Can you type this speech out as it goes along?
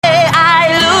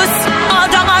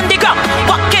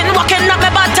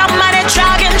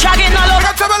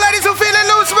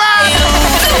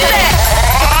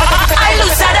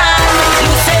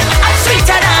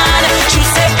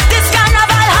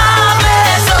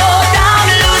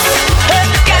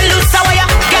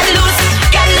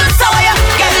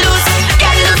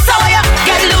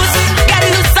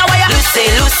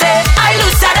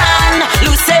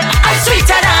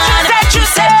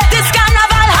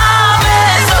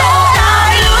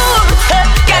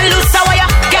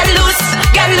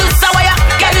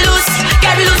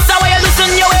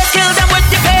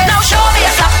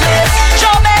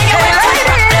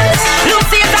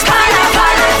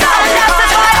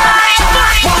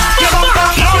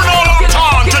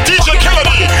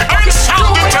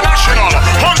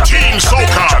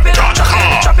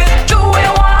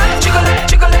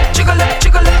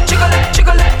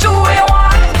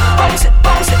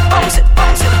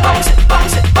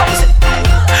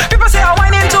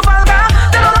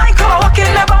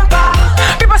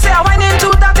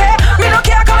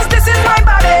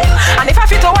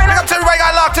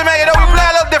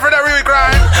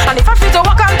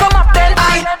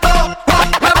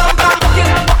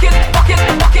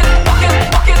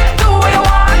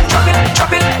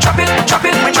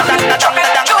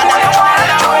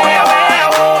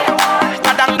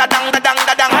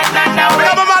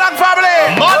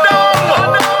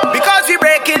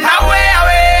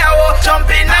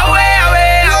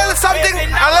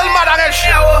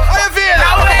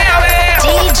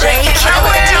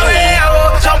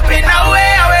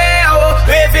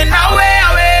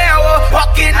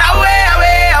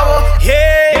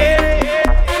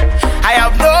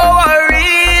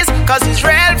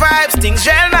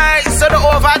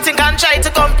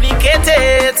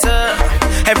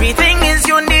Everything is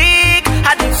unique,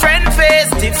 a different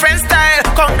face, different style.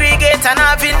 Congregate and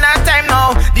having a time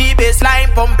now. The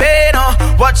bassline pumping,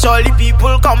 watch all the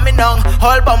people coming down.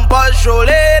 All bumpers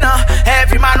rolling,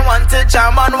 every man want to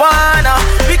jam on one.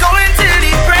 We going till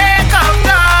the break of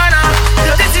dawn.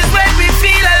 So this is when we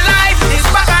feel alive. It's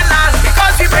bacchanal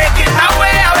because we breaking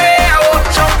away,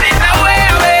 jumping away,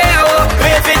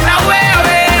 waving away,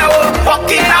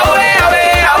 walking away.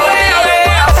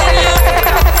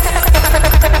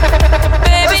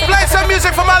 Let's play some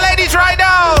music for my ladies right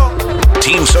now.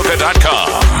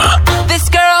 TeamSoca.com. This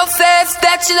girl says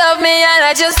that she loves me and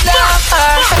I just love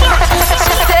her.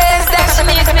 She says that she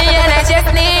needs me and I just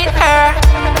need her.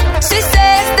 She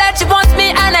says that she wants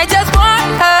me and I just want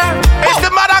her. It's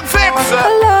the Madame Flips.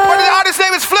 What the artist's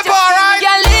name is Flipper, alright?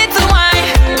 Give me a little wine.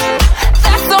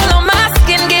 That's all I'm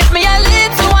asking. Give me a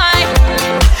little wine.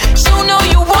 You know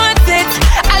you want it.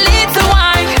 A little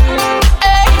wine.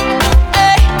 Hey,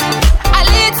 hey. A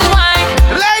little wine.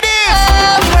 Ladies!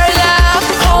 Love,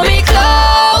 hold me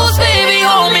close, baby,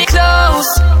 hold me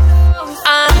close.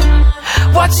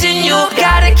 I'm watching you,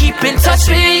 gotta keep in touch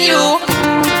with you.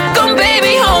 Come,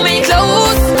 baby, hold me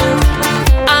close.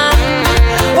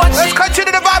 Let's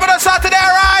continue the vibe on a Saturday,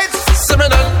 right?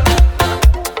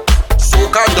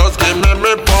 Soca does give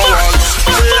me powers.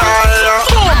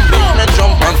 Make me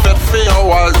jump and fit for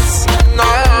hours.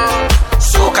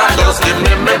 Soca does give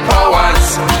me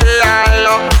powers.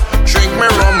 Drink me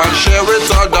rum and share with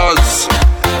others.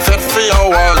 Fit for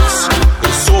hours.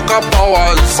 Soca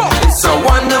powers. It's a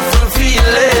wonderful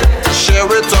feeling to share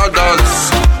with others.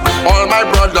 All my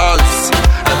brothers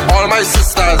and all my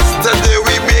sisters. Today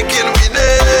we making we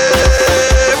name.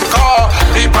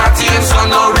 The party in sun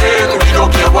or rain. We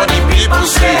don't care what the people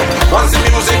say. Once the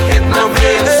music hit my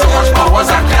veins, so much powers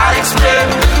I can't explain.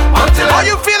 Until how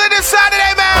you feeling this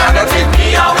Saturday, man? Take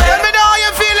me away. Let me know how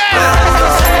you feeling.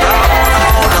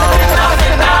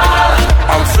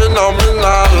 I'm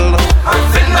phenomenal. I'm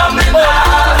phenomenal.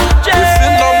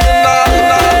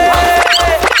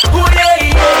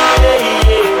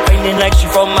 Like she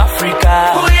from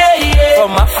Africa,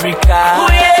 from Africa.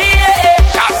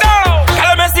 Calm down,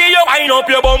 girl, me see you wind up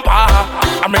your bumper.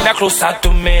 I'm bring that closer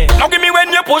to me. Now give me when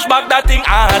you push back that thing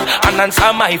hard and answer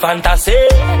my fantasy.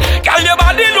 Girl, your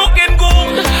body looking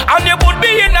good and you put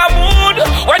me in a mood.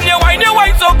 When you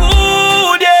wine so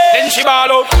good, yeah. Then she ball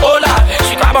out, oh Lord.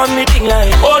 She grab on me thing like,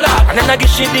 oh Lord. And then I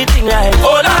give she the thing like,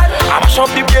 oh Lord. I mash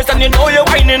up the place and you know you're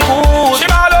whining good. She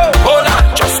ball out, oh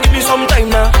Lord. Just give me some time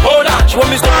now, oh Lord. She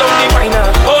want me step down the wine now,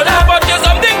 oh Lord. But you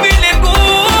something feeling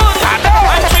good.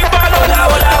 And she ball, hola,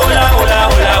 hola, hola,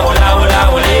 hola, hola, hola, hola,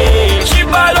 hola. She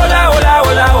ball, hola, hola,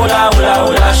 hola, hola, hola,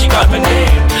 hola. She got my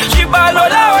name. She ball,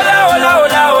 hola, hola, hola,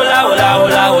 hola, hola, hola,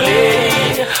 hola, hola.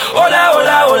 Hola,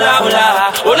 hola, hola,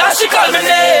 hola, hola. She call me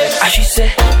name. And she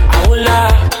say, hola,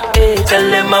 eh. Tell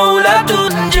them hola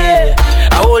tunje,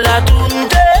 hola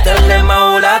tunje. Tell them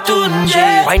hola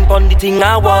tunje. Wine pon the thing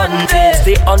I want it.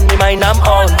 Stay on the mind I'm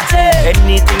on it.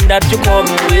 Anything that you come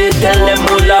with, tell them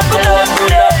hola, hola,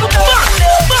 hola, hola.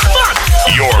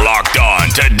 You're locked on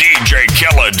to DJ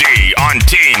Killer D on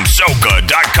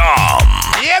TeamSoca.com.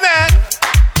 Yeah, man.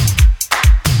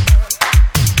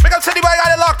 Big up to anybody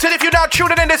got it locked in. If you're not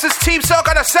tuning in, this is Team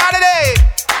Soca on a Saturday.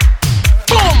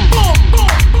 Boom, boom, boom,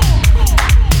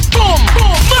 boom,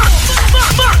 boom,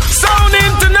 boom. Sound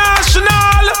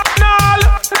International.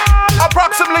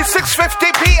 Approximately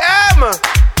 6:50 p.m.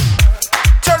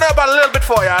 Turn it up a little bit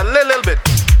for you, a little bit.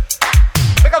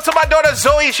 Big up to my daughter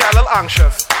Zoe, she's a little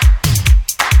anxious.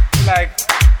 Like,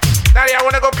 Daddy, I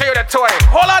want to go play with a toy.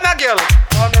 Hold on now, girl.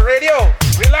 On the radio.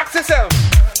 Relax yourself.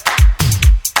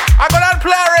 I go down and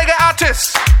play a reggae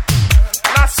artist.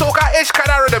 And a soca-ish kind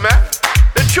of rhythm, eh?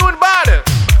 The tune bad.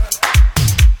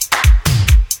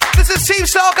 This is Team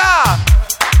Soca.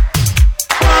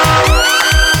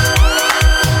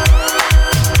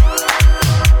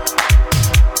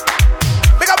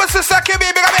 Big up my sister Kimmy,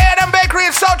 big up A&M Bakery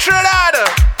in South Trinidad.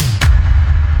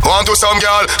 Want to some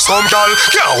girl can't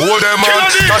hold them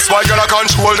man. That's why girl I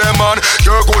control them man.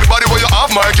 Your good body where you have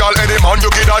my girl. Any man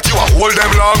you get at you hold them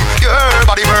long. Your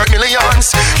body worth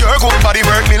millions. Your good body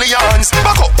worth millions.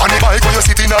 Back up on the bike when you're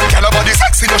sitting on. Girl your body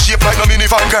sexy, no shape like no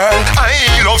minivan girl. I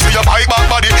love see your bike back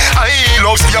body. I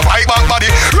love see your bike back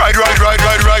body. Ride on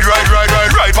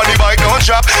the bike, don't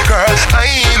drop, girl. I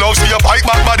love see your bike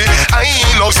back body. I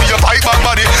love see your bike back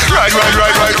body. Ride on the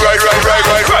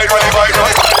bike, on the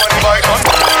bike, on.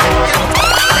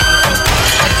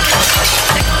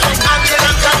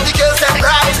 Angela come the girls and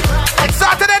ride.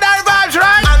 Saturday night vibes,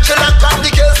 right? Angela come the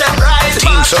girls and ride.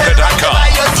 TeamSoca.com.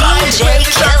 DJ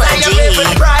Killer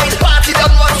D. Party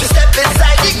done once we step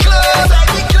inside the club.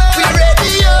 We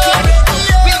ready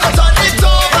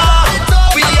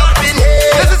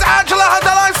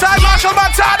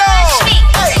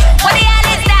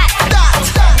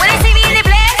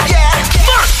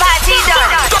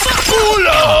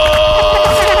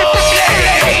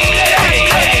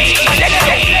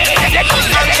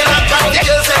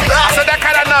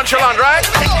Angela Hunt, right?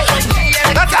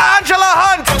 That's Angela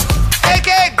Hunt,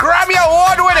 aka Grammy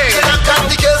Award winning.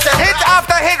 Hit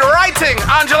after hit writing,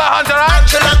 Angela Hunt, right?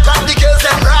 Angela got the girls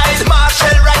and rise.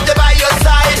 Marshall right there by your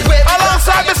side.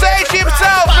 Alongside Mr. H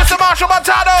himself, Mr. Marshall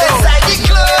Montano. Inside the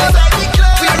club,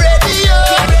 we ready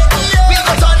up. We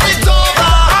got on it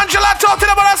over. Angela talking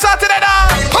about us Saturday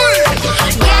night.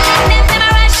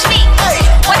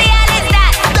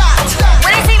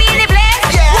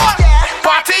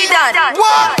 Party done.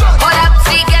 What? Hold up,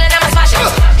 see, girl, and I'ma smash it.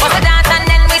 What's a dance and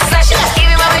then we slash it. Give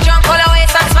him when we drunk, all the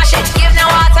waist and smash it. Give no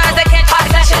water as I catch hot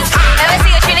sessions. Never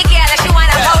see a trini girl that she wind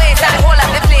up her waist and hold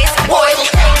up the place. Boy,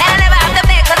 and I never have to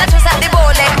beg 'cause I twist up the bowl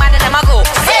like man and I'ma go.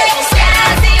 Hey,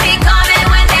 can see me coming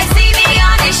when they see me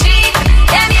on the street?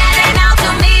 Them yelling out to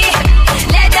me.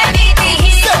 Let them eat the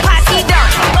heat. Party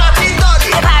done. Party done.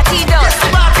 The party done. Yes, the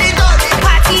party done.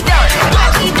 Party done.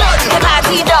 Party done. The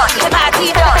party done. The party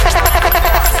done.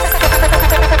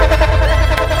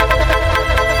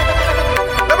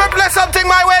 Let me play something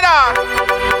my way now.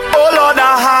 Oh Lord,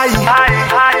 high.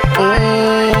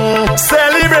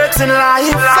 Celebrating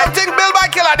life. Something built by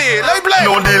Killer D. Let me play.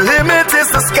 No, the limit is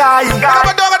the sky. Come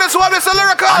on, dog, this one is a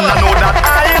lyrical. And I know that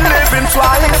I ain't living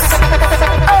twice.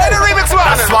 Hey, the remix one.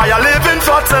 That's why I'm living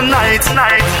for tonight.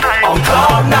 On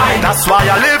cloud nine. That's why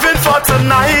I'm living for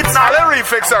tonight. Nah, the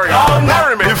refix, sorry. That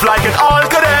remix. If like it all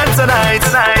could end tonight.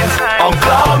 On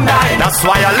cloud nine. That's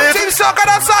why I live Team Soccer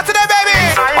on Saturday, baby.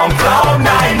 on cloud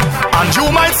nine. And you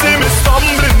might see me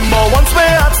stumbling, but once my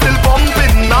heart's still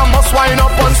pumping, I must wind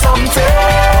up on something.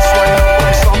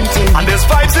 And there's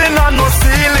vibes in and no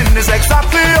ceiling. It's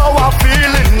exactly how I'm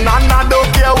feeling, and I don't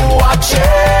care who watching.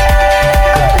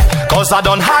 'Cause I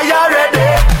done high already.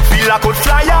 Feel I could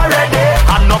fly already.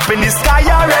 And up in the sky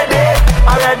already.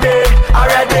 Already.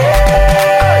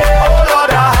 Oh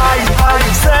Lord, high.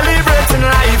 Celebrating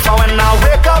life. And when I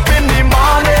wake up in the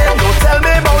morning, don't tell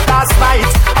me about last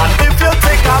night. And if you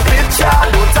take a picture,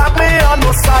 don't tag me on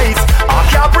no site. I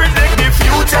can't predict the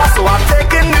future, so I'm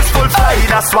taking this full flight.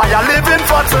 That's why I'm living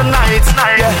for tonight.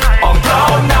 Yeah. On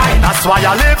cloud nine. That's why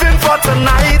I'm living for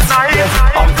tonight.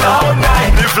 Yeah. On cloud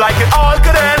nine. Live like it all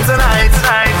could end tonight.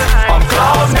 On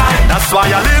cloud nine. That's why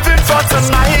I'm living for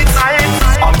tonight.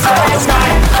 On cloud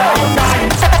nine.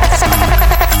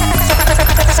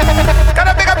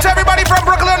 Gotta big up to everybody from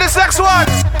Brooklyn. This next one.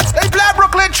 They play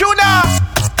Brooklyn tuna.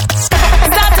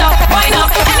 Start up, wind up.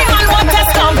 Anyone want to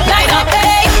come? Line up,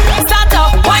 hey. Start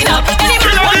up, wind up.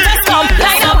 Anyone want to come?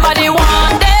 Line up, body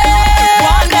want them.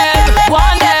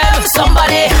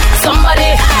 Somebody.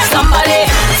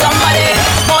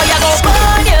 Boy, I go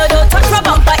burn you. Don't touch my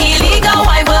bumper, illegal.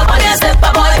 Wine will burn your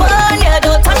zipper, boy. Burn you.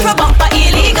 Don't touch my bumper,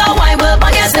 illegal. Wine will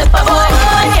burn your zipper, boy.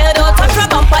 Burn you. Don't touch my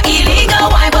bumper, illegal.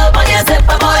 Wine will burn your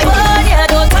zipper, boy. Burn you.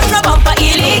 Don't touch my bumper,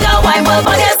 illegal. Wine will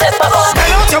burn your zipper, boy.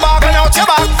 Bend out your back,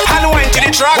 and wine to the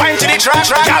track.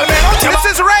 Girl, bend out your This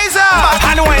is Razor.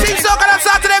 and wine. Team Soccer on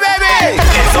Saturday, baby.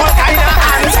 It's all kind of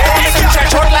antics.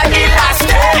 Stretch out like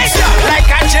elastics, like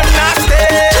a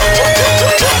gymnastics.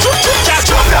 Just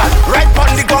drop that right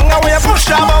on the gong and we push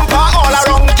the bumper all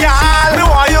around, girl. Me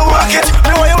want you work it,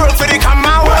 me want you work for the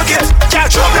camera, work it. Just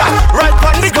drop that right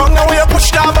on the gong and we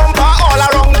push the bumper all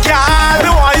around, girl. Me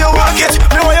want you work it,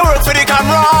 me want you work for the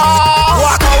camera.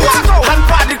 Walk out, and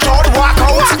pat the crowd, walk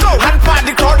out, and pat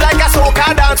the crowd like a soca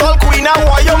dancehall queen. I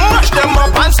want you mash them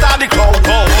up and start the crowd.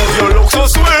 Oh, you look so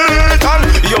sweet and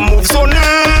you move so neat.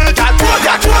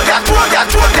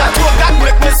 That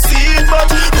make me see it, but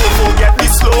don't forget the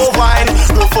slow wine.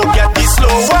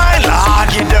 Lord,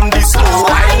 give them the slow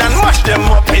wine and mash them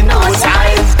up in no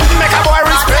time. Make a boy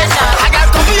respect. I got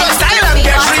to be your style and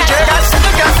get rejected.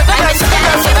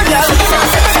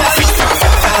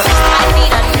 I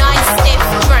need a nice stiff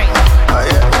drink.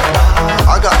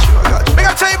 I got you. Big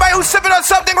up to anybody who's sipping on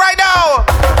something right now.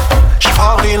 She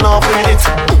fall in love with it.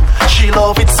 She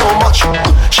love it so much.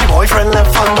 She boyfriend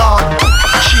left and gone.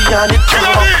 She and it turn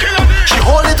up. She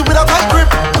hold it with a tight grip.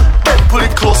 Then pull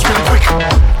it close real quick.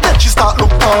 Then she start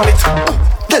look on it.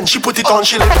 Then she put it on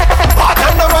she lip.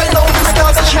 Bartender right now this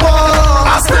girl says she want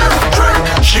a stiff drink.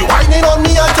 She whining on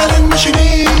me and telling me she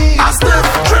need a stiff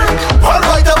drink. Well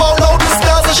right about now this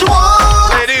girl says she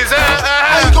want. Ladies,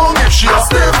 I gon' give she a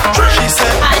stiff drink. She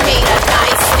said I need a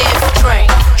nice stiff drink.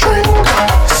 drink.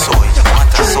 So you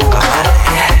want a soca man?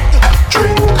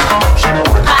 Drink.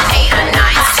 I need a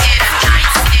nice stiff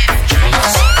drink.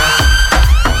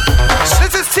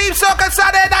 this is Team Soccer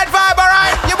Saturday Night Vibe,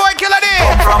 alright? Your boy Killer D.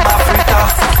 From Africa,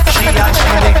 she and she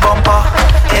big bumper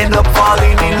end up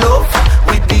falling in love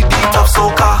with the beat of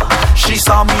soca. She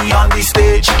saw me on the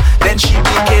stage, then she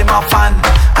became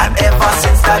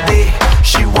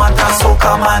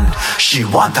She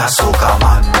want a soca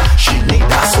man. She need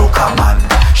a soca man.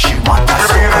 She want a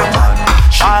soca man.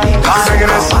 She need a soca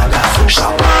man. A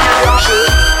soca man.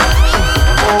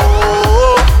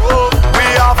 We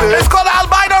have it. It's called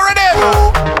Albino Rhythm.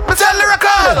 It's a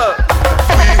lyrical.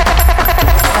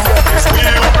 We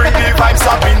bring the vibes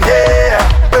up in here.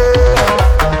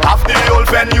 Have the whole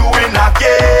venue in a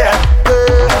gear.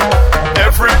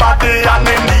 Everybody and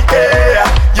in the air.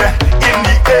 Yeah, in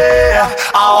the air.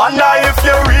 I wonder if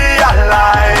you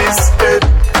realize it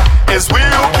is we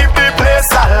who keep the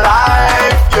place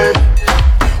alive. Yeah.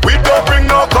 We don't bring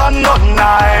no gun, no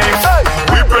knife.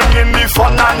 We bring in the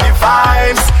fun and the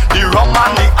vibes, the rum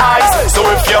and the ice. So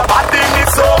if your body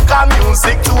needs soca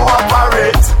music to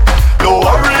operate, don't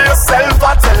worry yourself,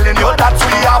 I'm telling you that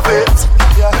we have it.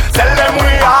 Tell them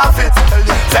we have it.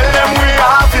 Tell them we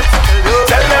have it.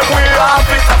 Tell them we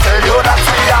have it. I tell you that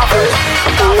we have it.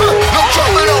 No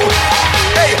trouble now.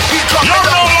 Hey, you're now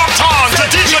locked on to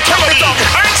DJ Killer D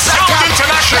and Sound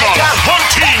International on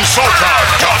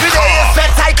TeamSoca.com.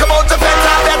 Sweat I come out to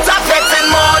better, better sweating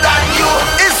more than you.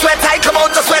 It's sweat I come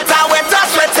out to sweater, wetter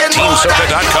sweating more than you.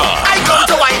 TeamSoca.com. I come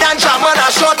to wine and jam and I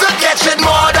sure to catch it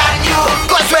more than you.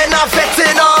 Cause when I'm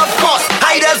fetting, of course,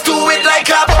 I just do it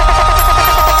like a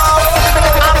boss.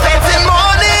 I'm fetting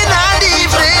morning and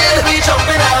evening.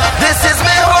 This is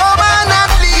my home and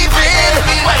I'm leaving.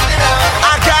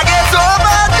 I can't get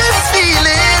over this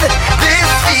feeling.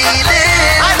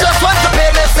 I just want to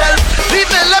pay myself.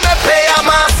 People let me pay a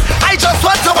mass. I just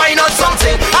want to wine on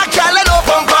something. I can't let no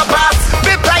bumper pass.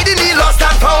 Be pride in the lost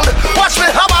and found. Watch me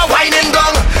how I'm whining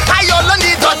down. I only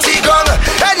need dirty gun.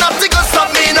 And nothing can stop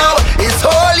me now. It's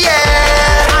whole year.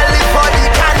 I live for the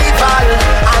carnival.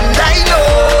 And I know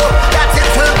that it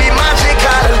will be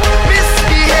magical.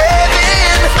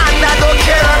 Misbehaving. And I don't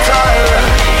care at all.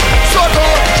 So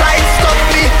don't try and stop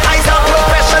me. I'm a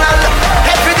professional.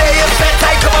 Every day is sweat.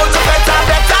 I come out to better,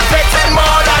 better sweating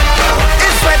more than you.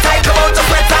 It's sweat. I come out to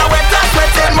sweater, wetter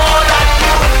sweating more than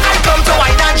you. I come to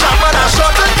wine and jam and I sure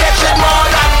to catch it more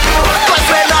than you. Cause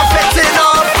when I'm fetting,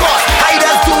 of course, I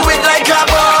just do it like a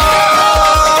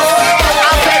boss.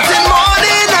 I'm fetting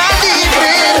morning and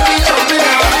evening.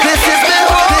 This is my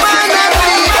home and I'm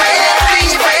leaving.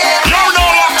 You're now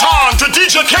locked on to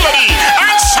DJ Killer D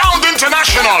and Sound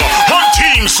International on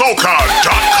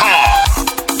TeamSoca.com.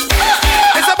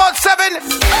 It's about 7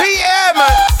 p.m.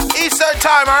 Eastern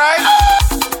time, alright?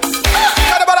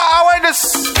 Got about an hour in this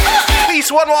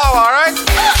piece, 1 more hour, alright?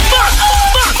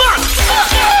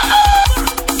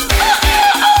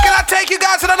 Can I take you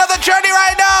guys on another journey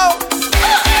right now?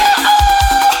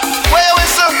 Where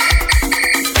is it?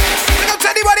 Pick up to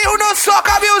anybody who knows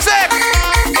soca music.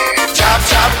 Chop,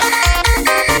 chop.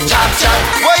 Chop, chop.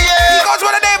 Well, yeah. He goes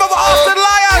by the name of Austin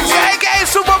Lyons, aka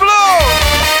Super Blue.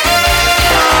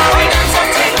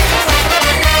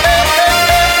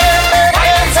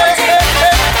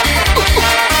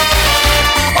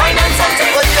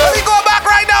 Let me go back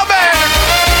right now, man.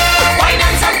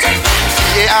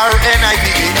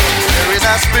 C-A-R-N-I-B-A. There is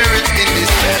a spirit in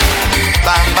this bed.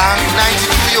 Bang, bang,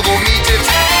 92, you go meet it.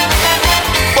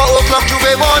 4 o'clock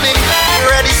Juve morning,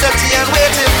 ready, set, and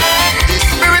waiting. The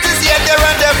spirit is here, there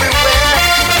and everywhere.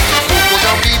 Go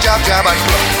down the jab, jab and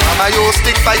club. Mama, yo,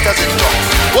 stick fighters in top.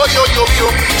 Oh, yo, yo, yo,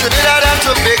 Trinidad and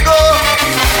Tobago.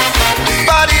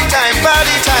 Party time,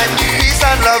 peace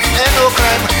and love, and no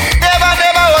crime. Never,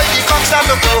 never, oh, the cocks and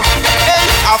the go. Hey,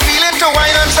 I'm feeling to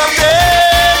wine on something.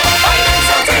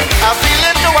 I'm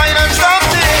feeling to wine on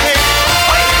something.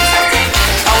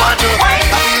 I want to, I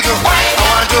feel to, I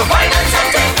want to, I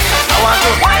want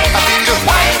to, I feel to,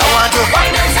 I want to.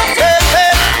 Hey,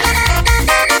 hey.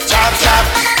 Chop, chop,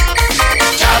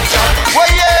 chop, chop. Oh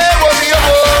yeah, oh yeah,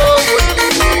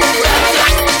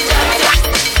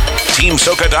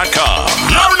 TeamSoca.com.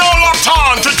 You're now locked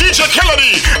on to DJ Killer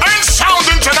D and Sound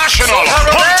International on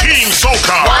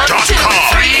TeamSoca.com. 1, 2,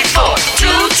 3, 4.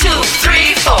 2, 2,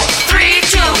 3, 4. 3,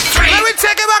 2, 3. Let me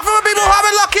take it back from the people who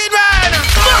haven't locked in, man.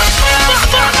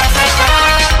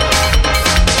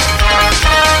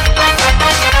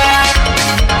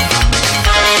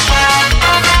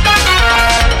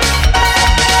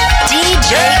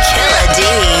 DJ Killer D.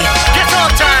 Get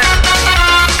on time.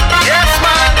 Yes,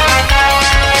 man.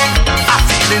 I'm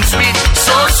feeling sweet,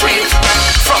 so sweet.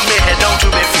 From me head down to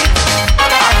my feet.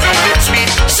 I'm feeling sweet,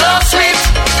 so sweet.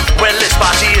 Well, this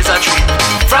party is a treat.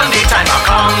 From the time I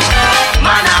come,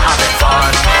 man, I'm having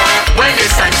fun. When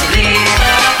it's time to leave,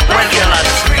 when girl I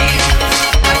just breathe.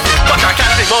 But I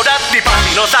can't think about that. The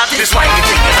party no start. This wine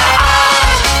thing is a art.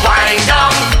 Wind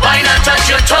down, wine and touch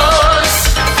your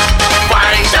toes.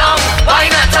 Wind down,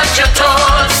 wine and touch your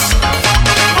toes.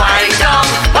 Wind down,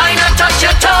 wine and touch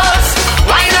your toes.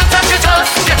 Wine and touch your toes.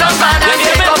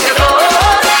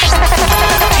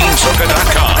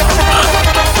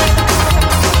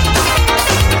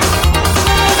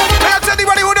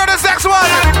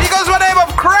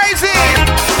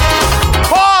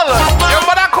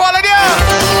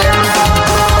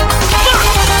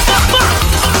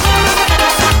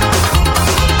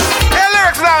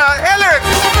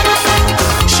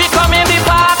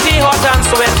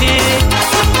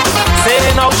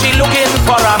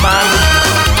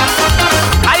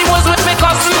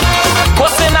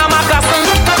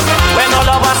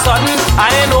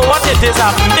 it is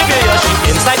happening. The girl, she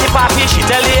inside the party, she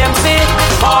tell the MC,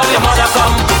 all your mother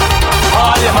come,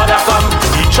 all your mother come.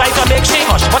 He try to make she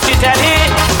hush, but she tell him,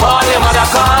 all your mother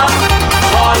come,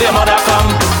 all your mother come.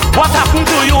 What happened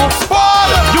to you? Paul!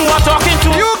 You are talking to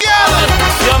You girl!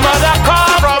 your mother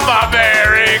come From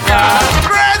America!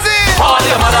 Crazy! all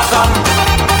your mother come,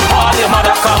 all your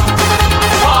mother come,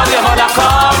 all your mother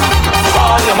come,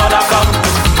 all your mother come.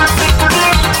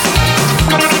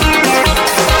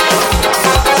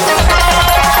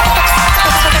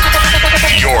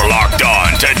 You're locked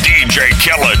on to DJ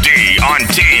Killer D on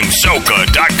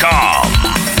TeamSoca.com.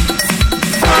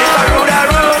 If I rude, I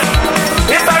rude.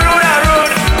 If I rude, I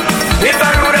rude. If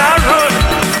I rude, I rude.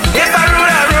 If I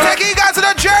rude, I rude. Taking you guys to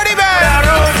the journey, man!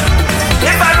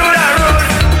 If I rude, I rude.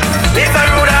 If I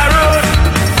rude, I rude.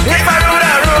 If I rude,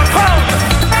 I rude. Come.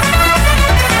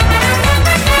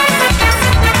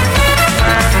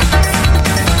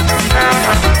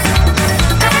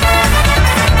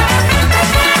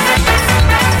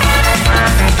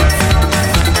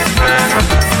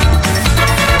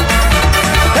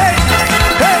 Hey,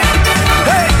 hey,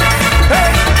 hey,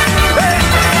 hey, hey,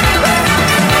 hey.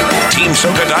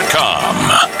 TeamSoca.com.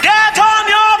 Get on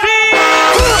your feet.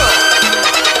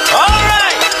 All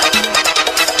right.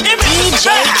 DJ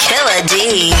Killer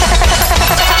D.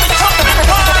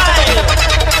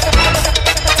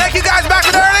 Take you guys back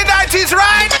to the early 90s,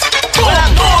 right? Well, I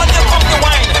know you come to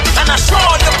wine, and I saw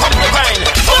you come to grind.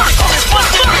 First, one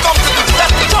thing you come to do,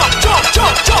 that's jump, jump,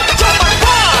 jump, jump, jump and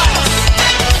dance.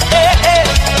 Hey, hey,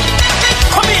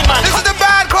 come in, man. This is the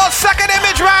band called Second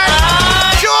Image, right?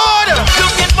 Jude!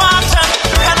 Look at Martin,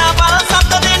 Carnival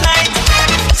Saturday night.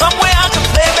 Somewhere I can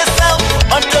play myself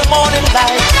until morning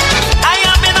light. I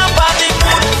am in a party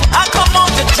mood, I come out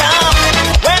to jam.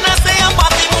 When I say a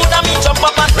party mood, I mean jump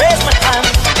up and raise my hand.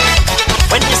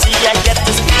 When you see I get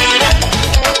this feeling,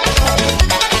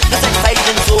 this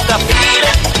exciting soca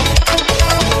feeling,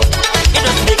 it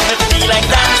just make me feel like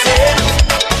dancing.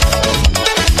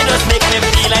 It just make me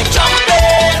feel like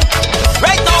jumping.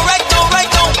 Right now, right now,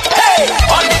 right now. Hey,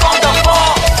 on the count of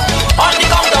four, on the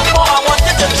count of four, I want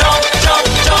you to jump, jump,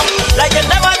 jump, like you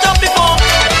never jumped before.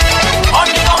 On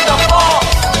the count of four,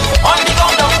 on the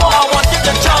count of four, I want you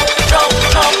to jump, jump,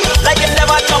 jump, like you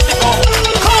never jumped before.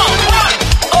 Come on, one,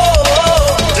 oh,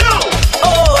 oh, two,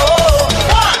 oh, oh,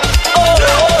 one, oh,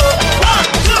 oh, one,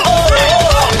 two, oh,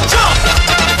 oh, jump,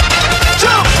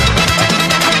 jump,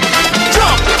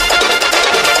 jump,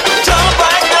 jump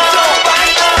right now, jump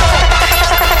right now.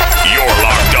 You're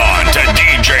locked on to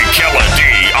DJ Killer D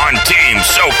on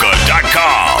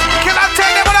TeamSoca.com. Can I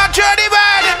take them on our journey,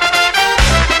 man?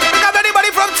 We got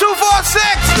anybody from 246?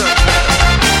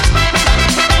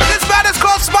 This band is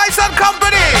called Spice and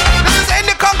Company. This is in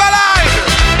the Conga Line.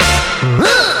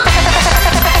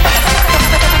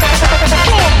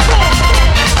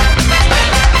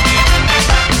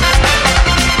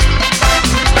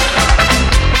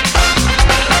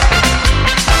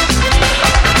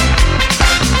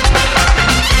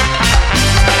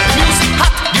 Music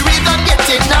hot, the rhythm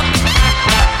getting up.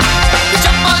 You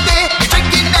jump all day, the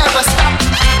drinking never stop.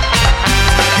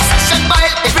 The session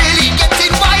wild, it really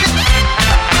getting wild.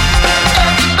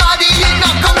 Everybody in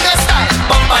a conga style.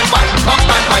 Bump and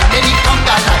wine, any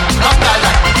conga line, conga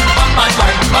line. Bump and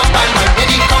wine,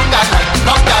 any conga line,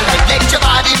 conga line. Let your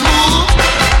body move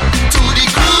to the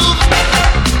groove.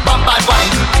 Bump and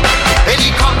wine, any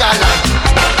conga line.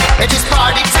 It is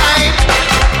party time,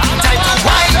 time to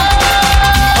wine.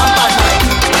 Bump and wine,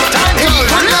 any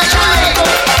conga line.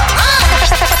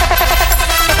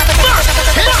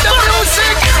 Hit the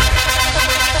music.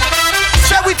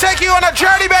 Shall we take you on a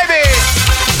journey, baby?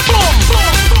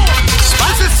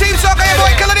 This is Team Soca, your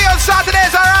boy Killer D on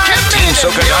Saturdays, alright?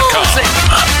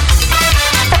 TeamSoca.com.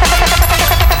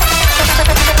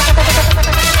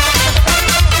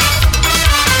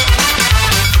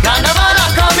 Carnival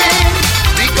are coming,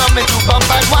 we coming to bump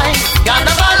and wine.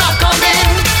 Carnival are coming,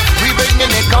 we bringing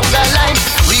the conga line.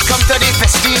 We come to the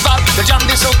festival, to jam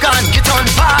the soca and get on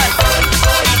fire.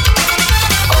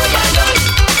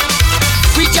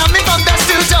 We jamming from dusk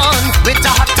till dawn with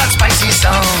a hot and spicy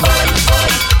sound.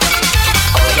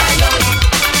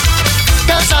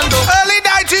 Girls and go Early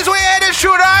 90s, we hear this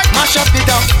shoot, right? mash up the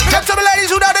down. Tell some ladies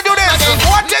who know how to do this.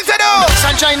 What things to do?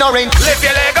 Sunshine or rain, Lift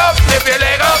your leg up, lift your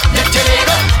leg up. lift your leg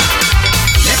up,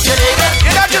 lift your leg up,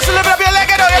 You're not just lifting up your leg,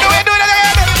 you know, you do it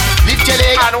again. lift your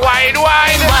leg up. And wine,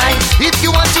 wine. Wine. If you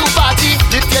want to party,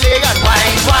 lift your leg and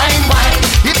wine, wine, wine.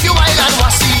 If you wine and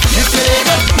wassy, lift your leg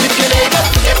up, lift your leg up,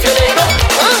 lift your leg up.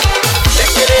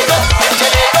 Lift your leg up, lift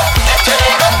your leg up, lift your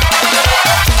leg up.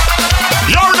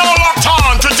 You're now locked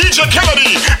on to DJ Killer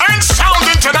D and Sound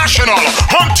International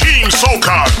on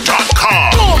TeamSoca.com.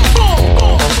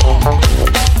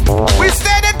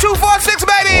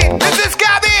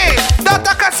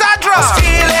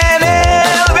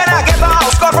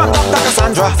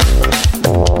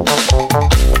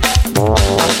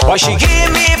 But she give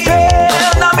me pain,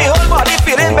 now me whole body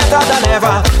feeling better than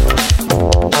ever.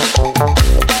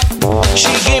 She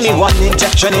gave me one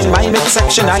injection in my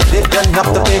midsection, I didn't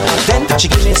have to pay. Then she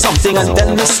gave me something and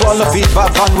then me swallow fever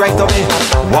van right away.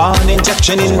 One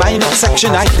injection in my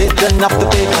midsection, I didn't have to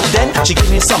pay. Then she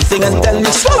gave me something and then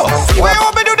me swallow fever. Where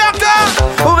you do, doctor?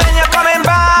 When you're coming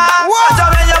back, what?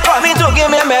 When you're coming to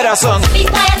give me a medicine. Be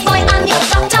quiet, boy, I'm your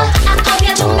doctor. I'm come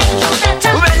here to make you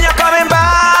better. When you're coming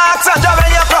back, Sandra,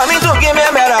 when you're coming to give me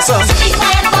a medicine. Be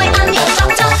quiet, boy, I'm your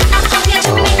doctor. I'm come here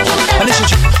to make you better. And listen,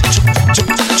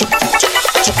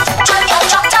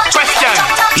 Question.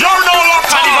 You're no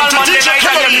longer to DJ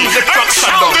Killer Music and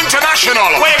Sound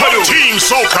International on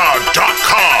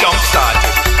TeamSoca.com. Jump started.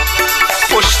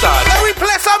 Push started. Let me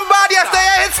play somebody as they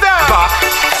hits now. Back.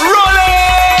 Rolling.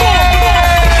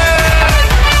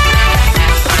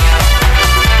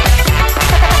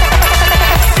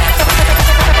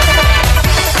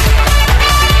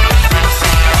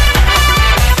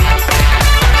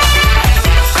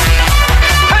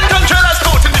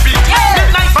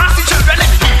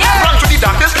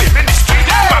 Doctors live in the street,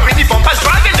 grabbing the bumpers,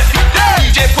 dragging the feet.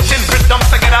 DJ putting rhythms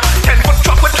together, 10-foot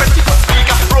truck with 20-foot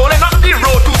speaker, rolling up the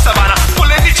road to Savannah,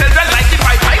 pulling the children like the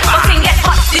pipe piper. Nothing get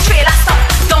hot, the trailer stop,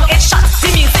 don't get shot, the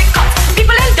music cut.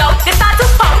 People in doubt, they start to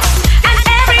pout, and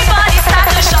everybody start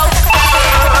to shout.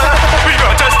 We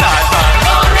got to start back,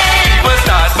 Rolling, people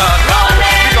start back,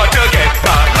 rolling, we got to get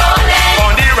back, rolling,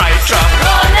 on the right track,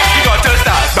 rolling, we got to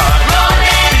start back, rolling,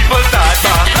 people start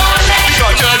back, rolling, we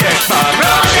got to get back,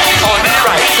 rolling, on the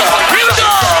right track.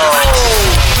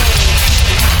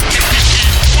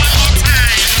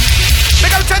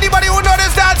 Big up to anybody who know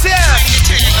this dance here.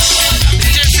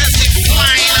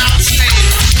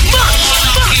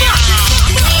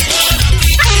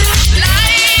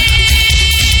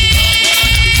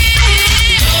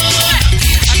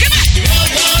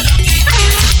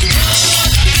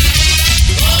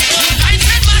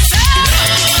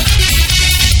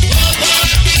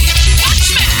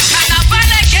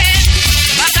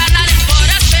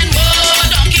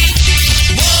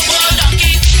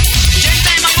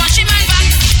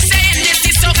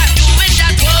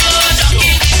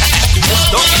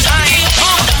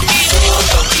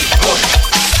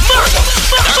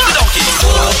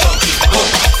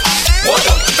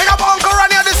 Big up Uncle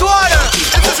Ronnie on this one.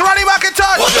 This is Ronnie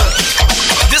McIntosh.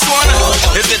 this one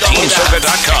is the donkey dance.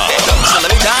 TeamSoca.com. So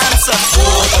let me dance.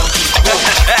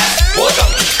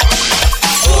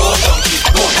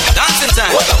 Dancing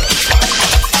time.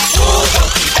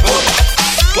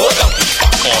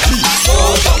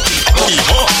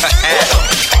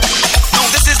 Now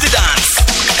this is the dance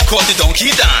called the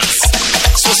donkey dance.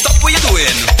 So stop what you're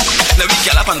doing. Let me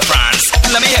gallop and prance.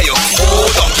 Let me hear you. Oh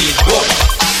donkey,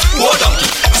 oh donkey.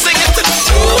 Sing it.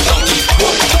 Oh donkey,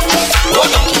 oh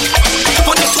donkey.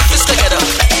 Put your two fists together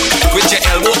with your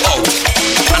elbow out,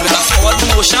 and with a forward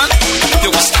motion, you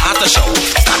will start the show.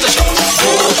 Start the show.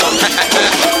 Oh donkey,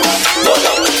 oh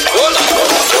donkey, oh donkey.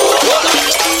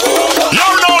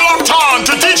 You're now locked on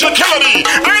to DJ Killer D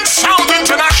and Sound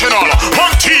International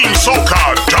on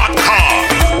TeamSoca.com.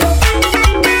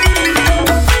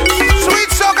 Sweet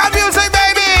soca music,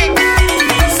 baby.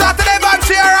 Saturday vibes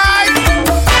here, right?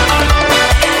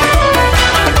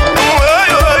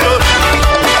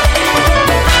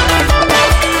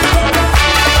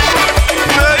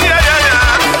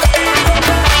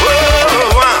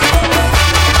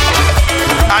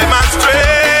 I'm a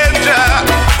stranger,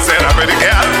 said a pretty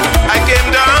girl. I came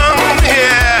down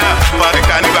here for the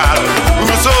carnival.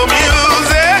 Russo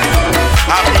music,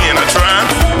 have me in a trance.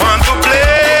 Want to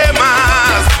play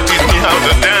mass, teach me how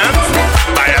to dance.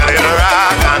 Buy a little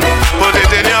rock and put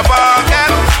it in your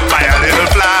pocket. Buy a little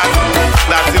flag,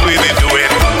 that's the way they do it.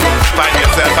 Find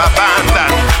yourself a band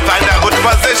and find a good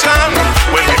position.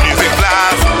 When the music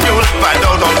blasts, you'll find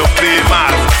out how to play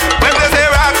mass. When they say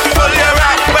rock, pull your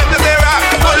rock. When they say rock,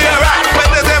 pull your rock. When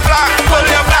they say black, pull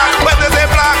your black. When they say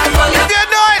black, if you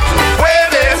know it,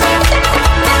 wave it,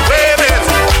 wave it,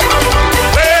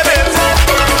 wave it,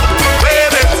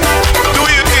 wave it. Do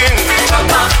your thing,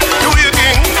 do your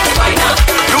thing,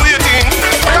 do your thing.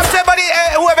 Because somebody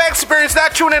whoever experienced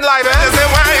that tuning live, when they say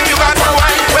wine, you got to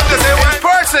wine. When they say wine,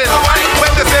 person,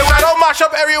 when they say wine, don't mash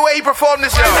up every way he performed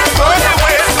this show. Roll it,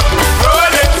 roll it,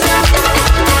 roll it,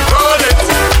 roll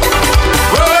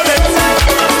it,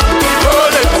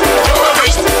 roll it, roll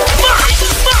it.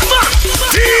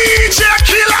 DJ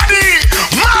Killer D,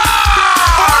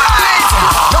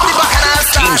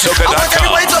 TeamSoca.com.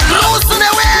 Everybody to loosen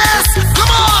their waist.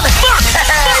 Come on.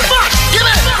 Give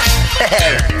it.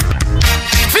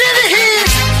 Feel the heat.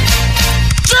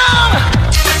 Drum.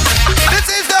 This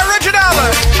is the original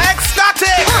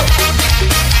Ecstatic.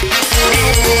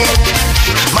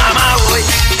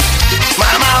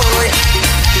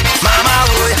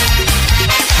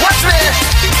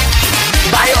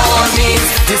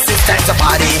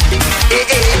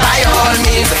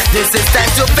 ladies, this is time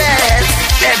to bet.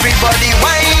 Everybody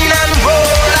whine and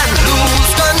roll and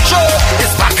lose control.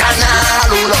 It's Bacchanal,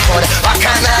 oh Lord,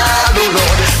 Bacchanal, oh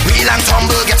Lord. Wheel and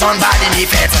tumble, get on body knee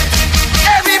fit.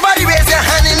 Everybody raise your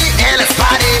hand in the air, let's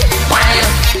party. Wine,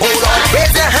 hold on,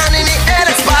 raise your hand in the air,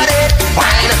 let's party.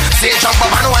 Wine, say jump up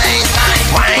and wine.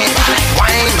 Wine,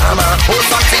 wine, mama, hold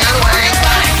something and wine.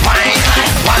 Wine,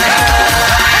 wine.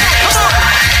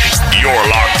 You're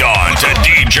locked on to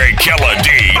DJ Killer D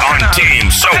on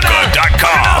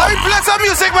TeamSoca.com. Let me play some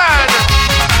music, man.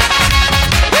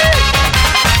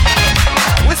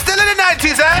 We're still in the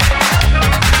 90s, eh?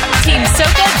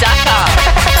 TeamSoca.com.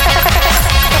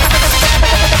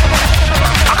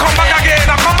 I come back again.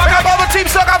 Over Team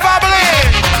Soca family.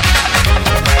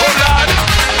 Hold on.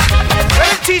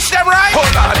 Ready to teach them right?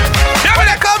 Hold on. Yeah, where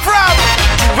they come from?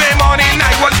 Tuesday morning,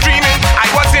 I was dreaming. I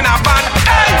was in a band.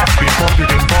 Hey.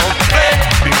 Hey.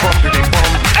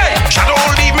 Hey. Shadow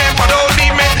leave me, but don't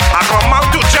leave me. I come out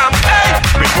to jump.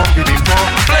 Hey.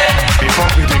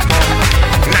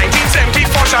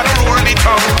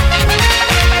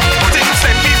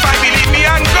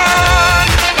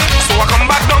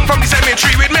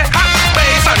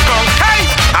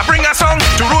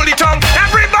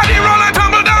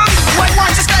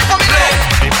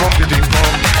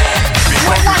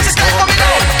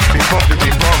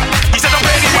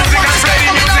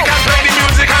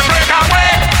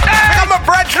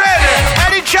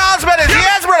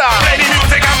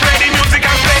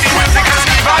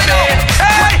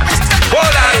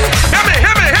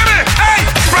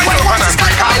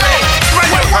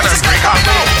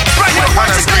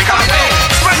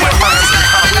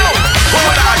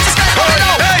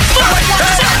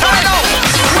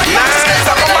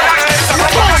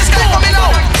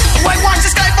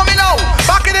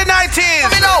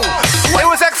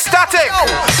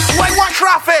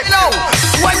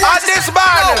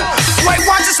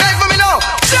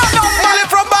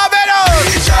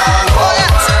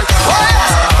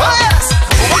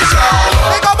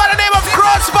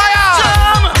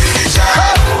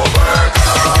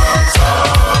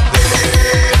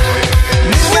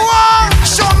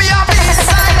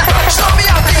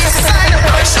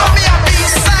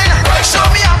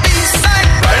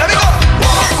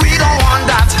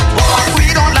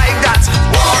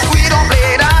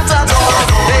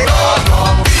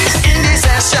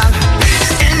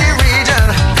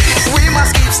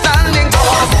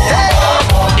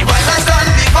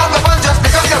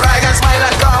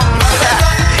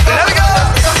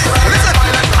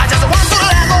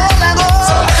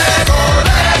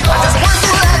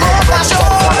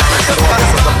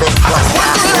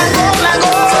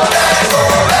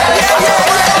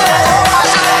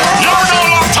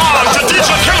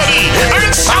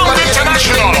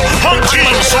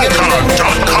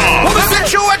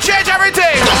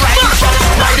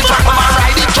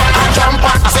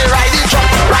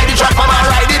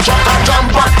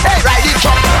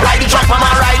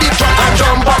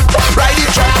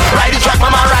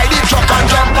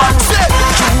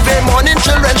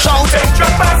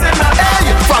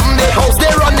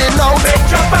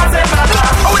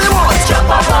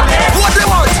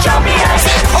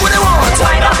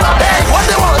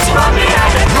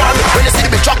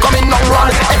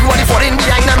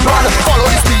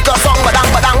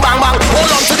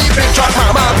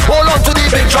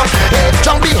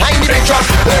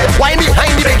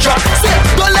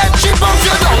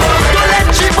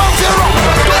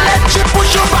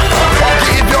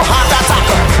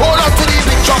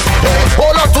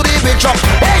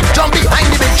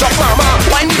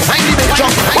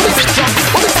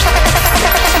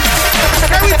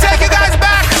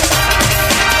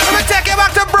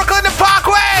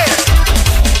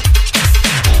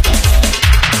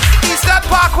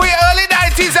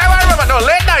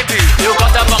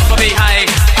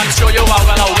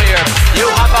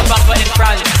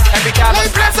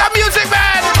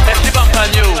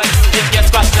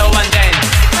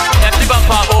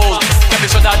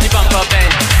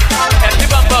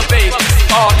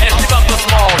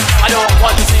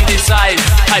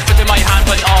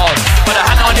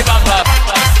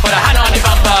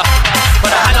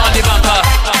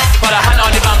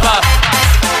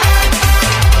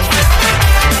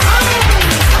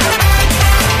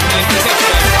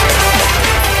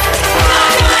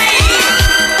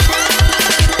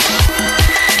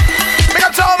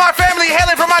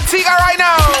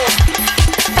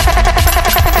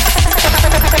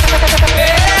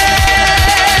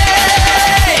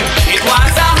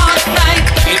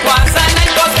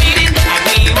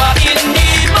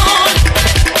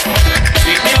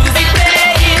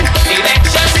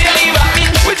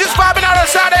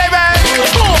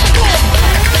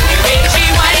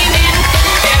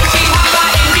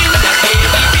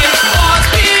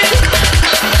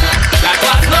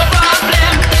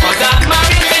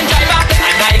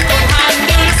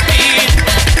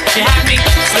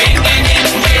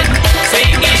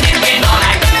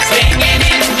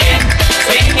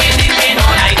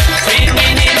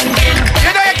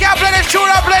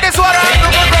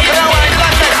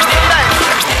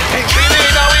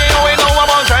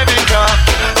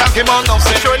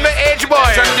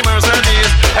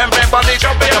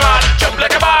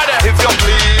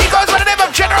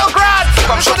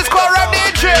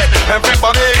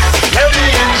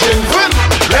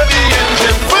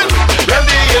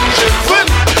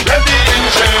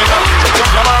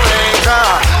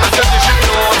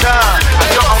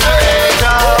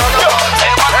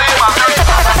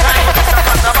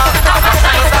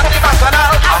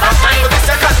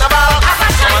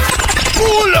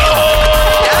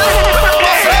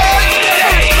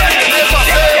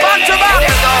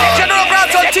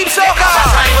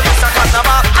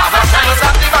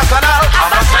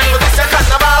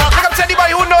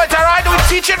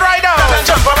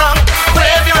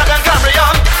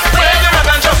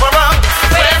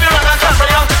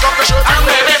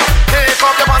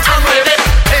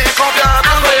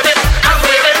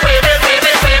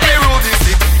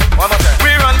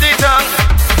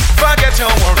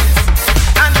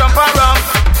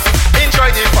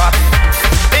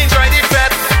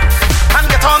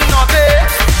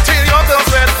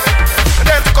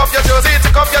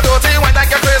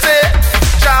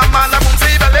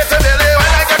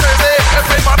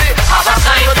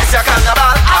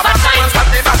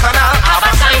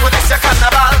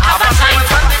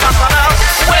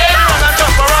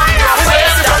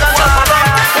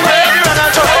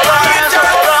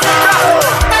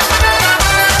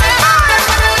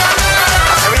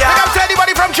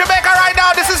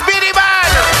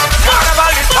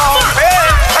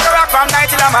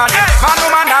 a man. Man,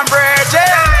 woman, and virgin.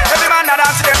 Every man that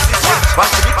dance to them system.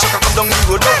 Watch the big chick come down the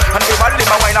road now. And everybody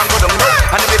them a wine and go down now.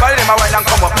 And everybody them a wine and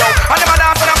come up now. And them a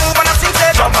dance and a move and a sing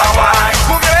say jump and wine.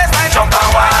 Move your waistline, jump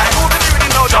and wine. Move the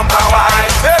rhythm now, jump and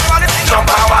wine. Everybody sing jump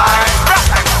and wine.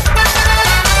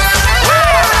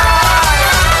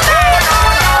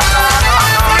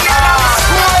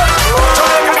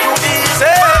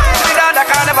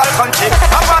 Country,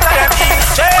 I'm part of them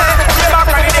east, we back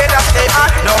when the day that stay on.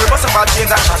 Now we bust some bad chains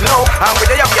and shot low. And we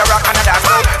there we a rock and a dance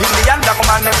now. In the end, come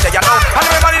on them there you know. And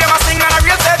everybody them a sing and a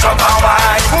real say jump and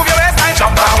wine. Move your waistline,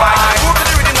 jump and wine. Move to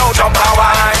the rhythm now, jump and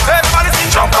wine. Everybody sing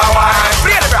jump and wine.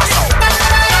 Play the brass now.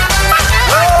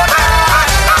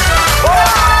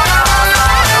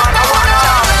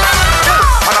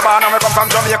 And I come from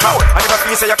Jamaica. And if I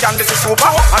feel say you can, this is super.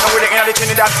 I know we're in the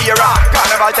Trinidad era.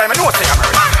 Carnival time, I know say I'm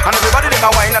ready. And everybody them a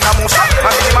wine and a move shop.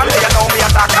 And the man they know me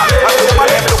attack. And the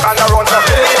woman them look all around.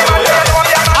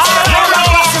 You're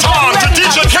now locked on to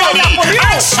DJ Kennedy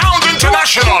and Sound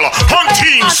International on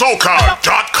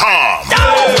TeamSoca.com.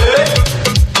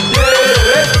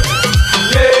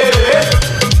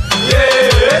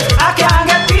 I can't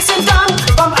get peace in tongue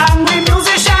from angry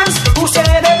musicians who say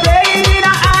they playing in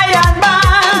a iron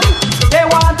band. They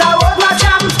want a road my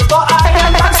jam for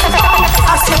iron bands to come.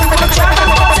 I sing with the chant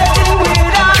and what's it in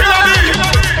with us.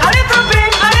 A little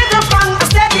bit, a little fun, a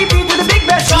steady beat to the big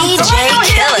bass drum. DJ So when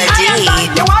you hear Killer the iron D.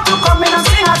 band, you want to come in and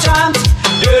sing a chant.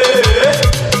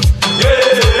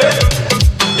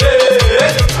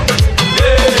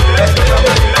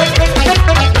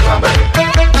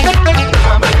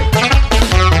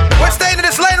 We're staying in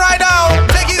this lane right now.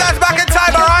 Take you guys back in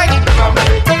time, alright?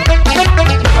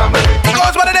 He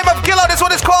goes by the name of Killer. This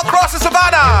one is called Cross the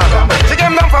Savannah. She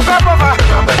came down for Godmother.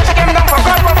 She came down for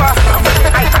Godmother.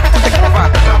 I had to take over.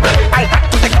 I had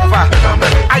to take over.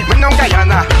 I win on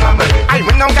Guyana. I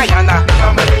win on Guyana.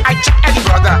 I check Eddie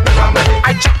brother.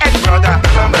 I check Eddie brother.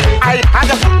 I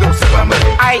had a good dose.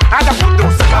 I had a good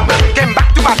dose. Came back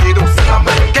to Barbados.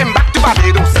 Came back to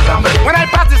Barbados. When I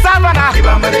pass the Savannah.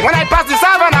 When I pass the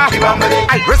Savannah.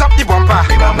 I raise up the bumper.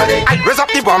 I raise up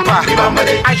the bumper.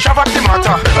 I shove up the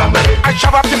motor. I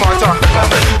shove up the motor.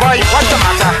 Boy, what's the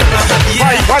matter?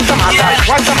 Boy, what's the matter?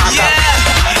 What's the matter?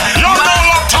 You're now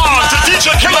locked on to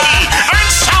DJ Kennedy and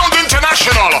Sound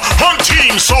International on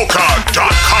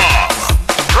TeamSoca.com.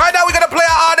 Right now we're gonna play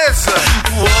our artist.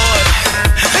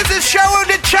 This is Sherwood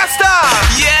in Chester.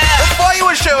 Before you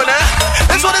were showing it,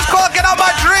 this one is called Get Out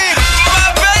My Dream.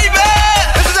 My baby.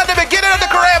 This is at the beginning of the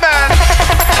career, man.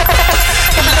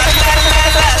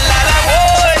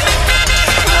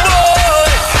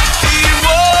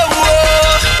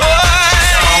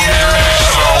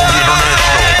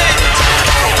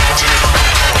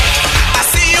 I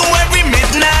see you every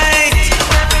midnight,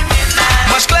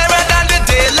 much clearer than the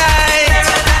daylight.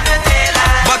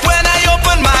 But when I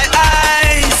open my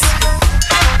eyes,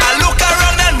 I look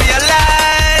around and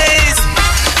realize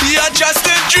you're just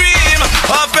a dream,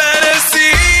 a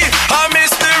fantasy, a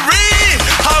mystery.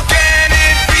 How can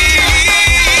it be?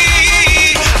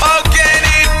 How can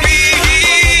it be?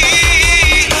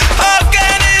 How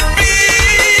can it be?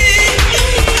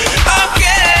 How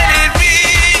can it be?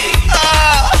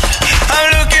 I'm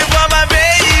looking for my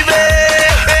baby.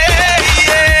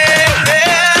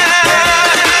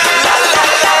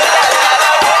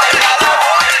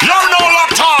 You're now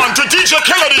locked on to DJ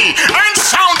Kennedy and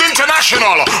Sound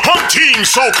International on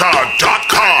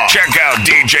TeamSoca.com. Check out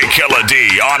DJ Killer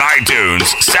D on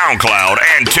iTunes, SoundCloud,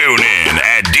 and tune in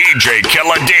at DJ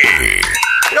Killer D.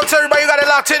 You know, to everybody, you got it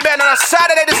locked in, man. On a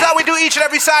Saturday, this is how we do each and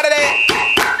every Saturday.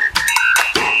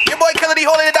 Your boy Killer D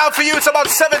holding it down for you. It's about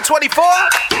 7:24.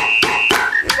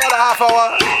 About a half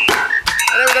hour.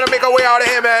 And then we're gonna make our way out of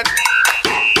here, man.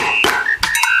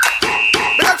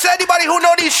 Big up to anybody who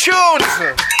know these tunes.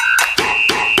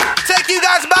 Take you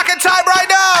guys back in time right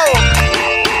now.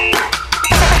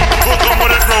 Who come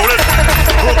with it, roll it?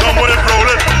 Who come with it, roll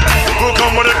it? Who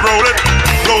come with it, roll it?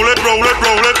 Roll it, roll it,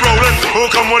 roll it, roll it. Who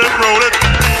come with it, roll it?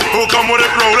 Who come with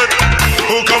it, roll it?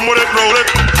 Who come with it, roll it?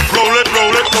 Roll it,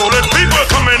 roll it, roll it. People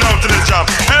coming out to this job.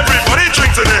 Everybody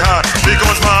drinks in their heart.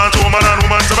 Because man to woman and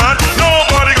woman to man.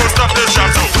 Nobody gonna stop this job.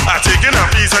 So I'm taking a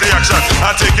piece of the action.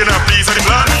 I'm taking a piece of the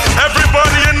plan.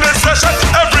 Everybody in this session.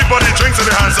 Everybody drinks in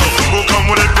their hands. So who come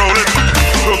with it, roll it?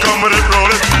 Who come with it,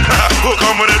 roll it? Who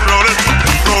come with it, roll it?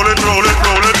 Roll it, roll it,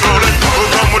 roll it, roll it. Who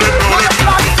come with it, roll it?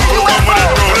 Who come with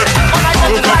it, roll it?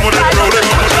 Who come with it, roll it?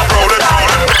 Roll it,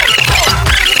 roll it.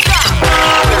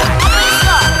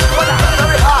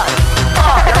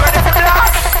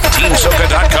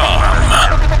 TeamSoca.com.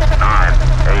 9,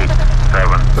 8,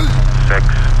 7, 6.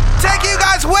 Take you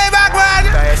guys way back, man.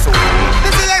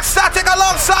 This is Ecstatic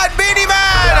alongside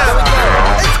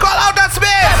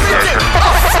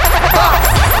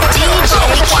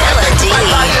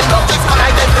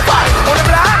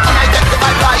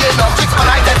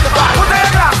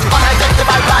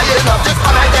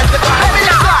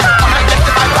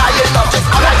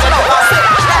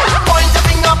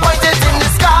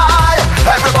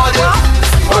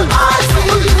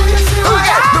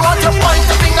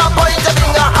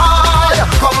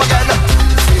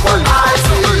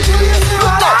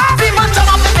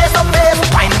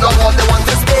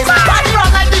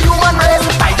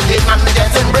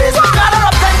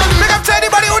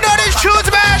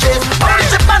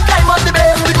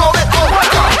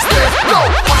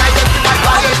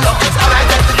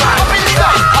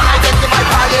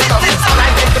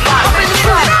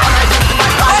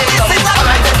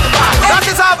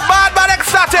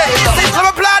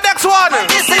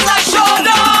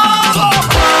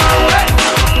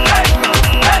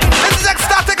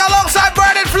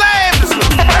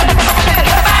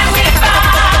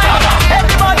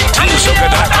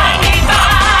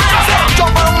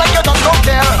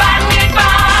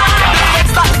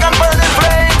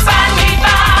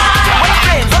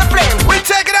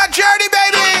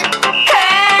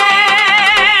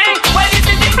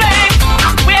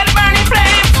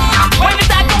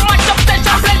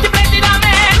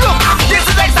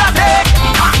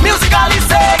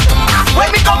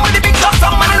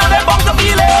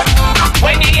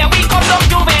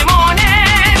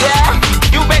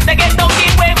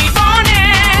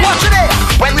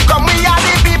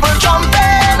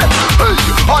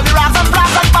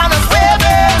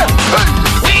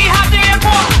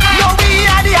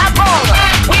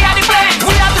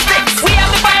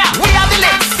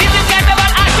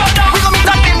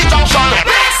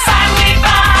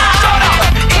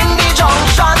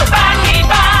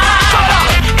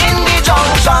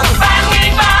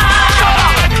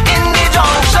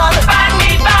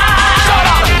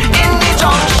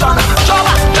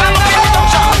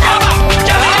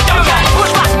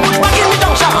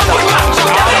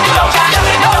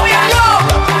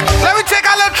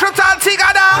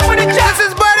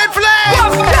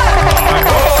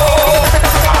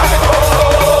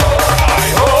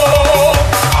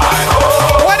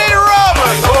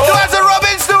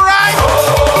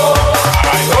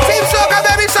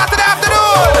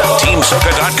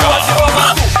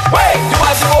DJKillerD.com.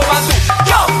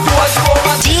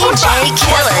 DJ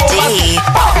Killer D.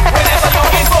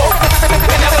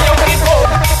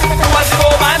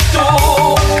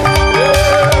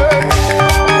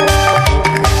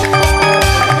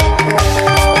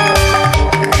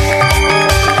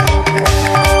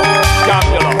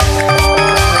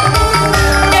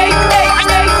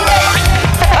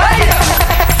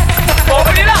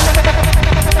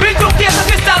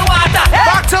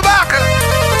 Back to back.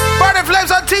 Burning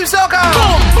flames on Team Soca.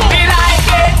 We like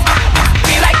it.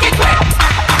 We like it wet.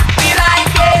 We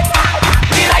like it.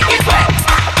 We like it wet.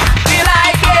 We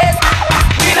like it.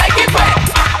 We like it wet.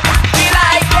 We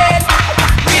like it.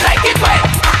 We like it wet.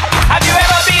 Have you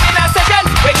ever been in a session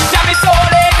when you jam it so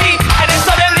lady and then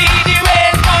suddenly the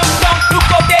rain comes down?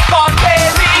 Look up, they gone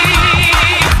crazy.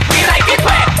 We like it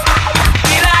wet.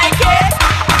 We like it.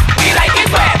 We like it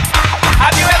wet.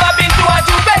 Have you ever been to a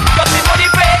juve just before the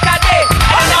break a day?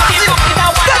 And now the book is a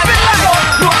one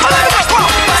and look like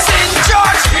St.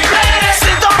 George,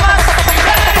 St. Thomas,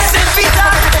 St. Peter,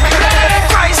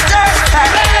 Christ Church.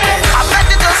 I bet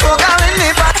it does so down in the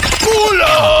back.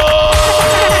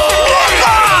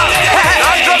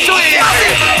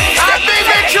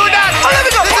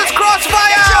 This is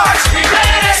Crossfire.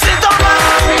 St. Thomas,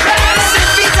 St.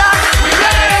 Peter,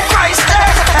 Christ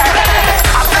Church.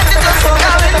 I bet it does so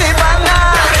down in the back.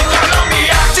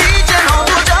 Teaching how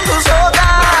to jump to soca.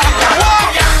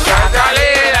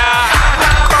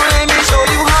 Come let me show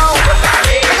you how.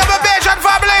 Pick up a Bajan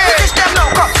family. Teach them now,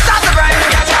 come start the brain.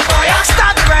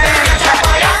 Start the brain.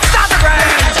 Start the brain.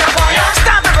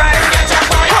 Start the brain.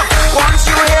 Once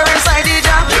you hear inside the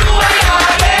jam,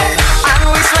 and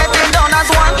we sweating down as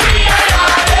one.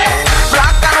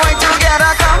 Black and white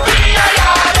together come.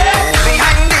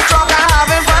 Behind the truck and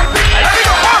having fun. Let me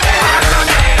go.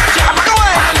 I'm back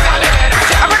away.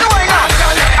 I'm back away now.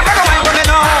 I'm back away when they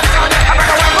know. I'm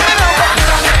back away when they know.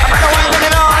 I'm back away when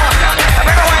they know. I'm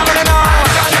back away when they know.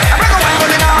 I'm back away when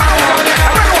they know.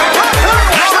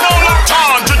 You're now locked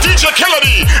on to DJ Killer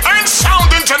D and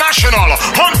Sound International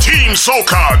on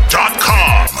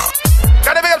TeamSoca.com.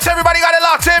 Gotta big up to everybody, got it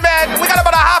locked in, man. We got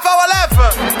about a half hour left.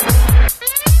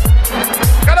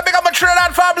 Gotta big up my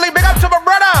Trinidad family, big up to my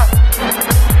brother.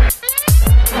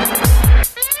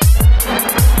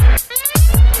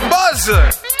 Buzz,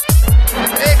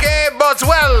 aka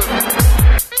Buzzwell.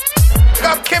 Big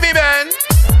up Kimmy, man.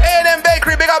 A&M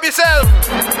Bakery, big up yourself.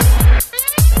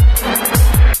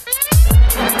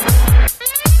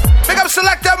 Big up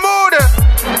Selector Mood.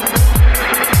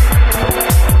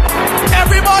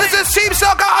 Everybody, this is Team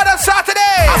Soca on a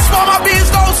Saturday. I saw my bees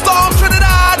go storm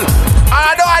Trinidad.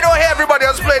 I don't hear everybody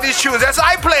else play these tunes. That's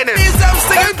I playing it. Let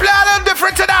me play a little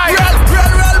different tonight.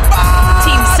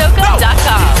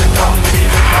 TeamSoca.com.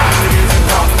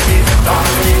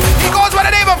 He goes by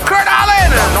the name of Kurt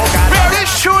Allen.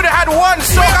 This tune had one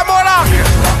Soca Monarch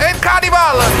in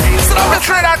Carnival. So I'm the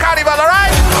Trinidad Carnival,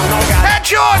 alright? Head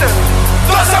tune.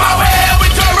 Dust my way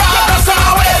with your rock, dust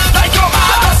my way like your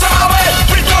man, dust my way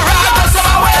with your rock, dust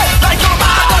my way like your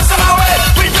man, dust my way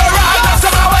with your rock,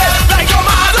 dust my way like your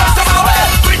man, dust my way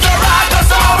with your rock,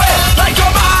 dust my way like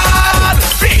your man.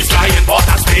 Bees flying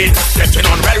water speed, lifting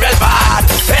on real bad.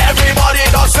 Everybody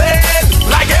does it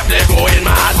like if they're going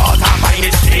mad, but I find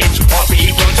it strange for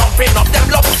people jumping up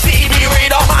them love. See me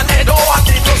read up and they don't want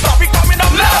it to stop. We coming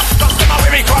up left, dust my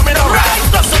way we coming up right,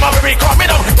 dust my way we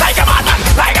coming up like a madman,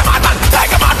 like a madman. Like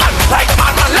a madman, like a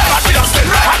madman, left, happy dust and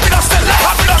right, happy dust and left,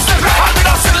 happy dust and right, happy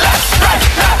dust and left, right,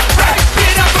 left, right,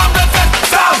 beat up from the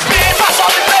fence, down, beat, mash on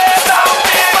the place, down,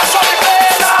 beat, mash on the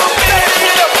place, down, beat,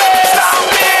 beat the place, down,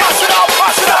 beat, mash it up,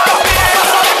 mash it up, beat,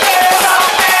 mash on the place,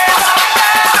 down, beat, mash on the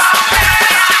place, down,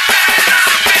 beat.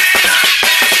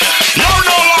 You're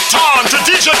now locked on to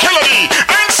DJ Killer D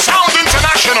and Sound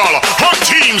International on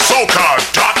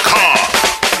TeamSoca.com.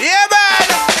 Yeah, man.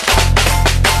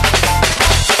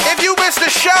 If you missed the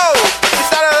show, we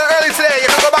started early today. You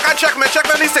can go back and check my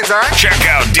these things, alright? Check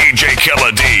out DJ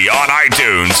Killer D on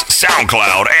iTunes,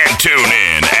 SoundCloud, and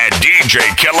TuneIn at DJ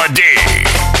Killer D.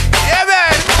 Yeah,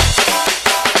 man.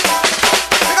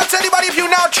 Big up to anybody if you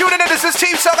now tuning in. This is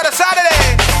Team Soca on a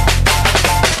Saturday.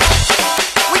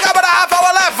 We got about a half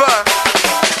hour left.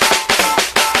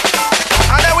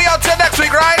 And then we out till next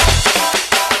week, right?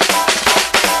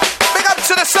 Big up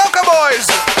to the Soca boys,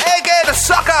 aka the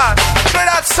Soca,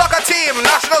 Trinidad Soccer Team,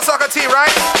 National Soccer Team,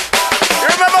 right? You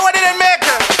remember when they didn't make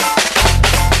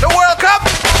the World Cup?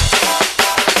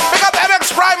 Big up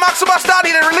MX Prime, Maximus Don,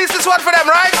 he didn't release this one for them,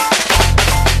 right?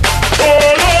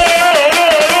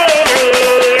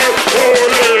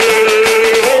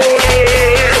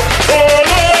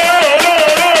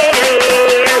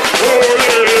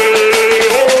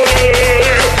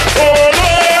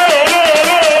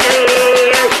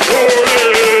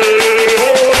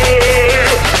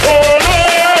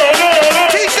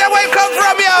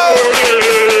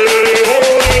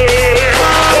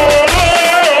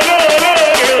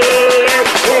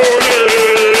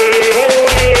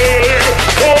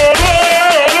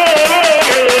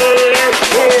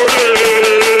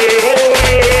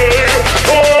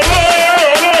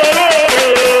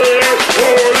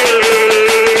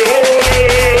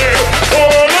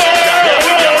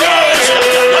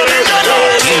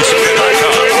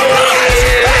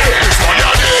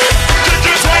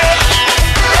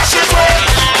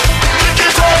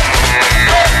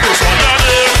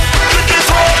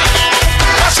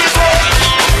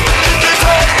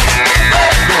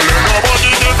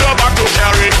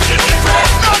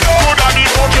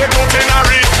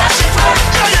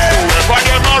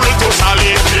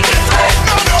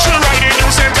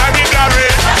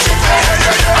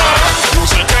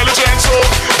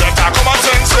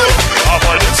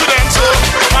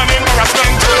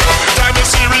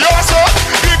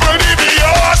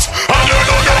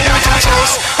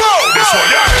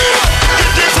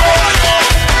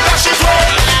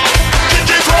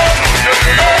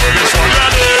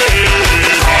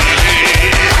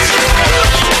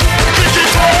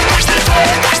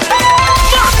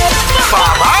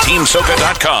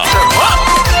 TeamSoca.com.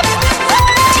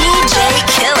 DJ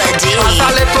Killer D. As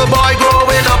a little boy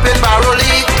growing up in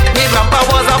Baroli, me grandpa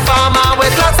was a farmer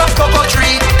with lots of cocoa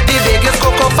tree. The biggest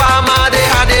cocoa farmer they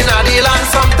had in the land.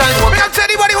 Sometimes we can tell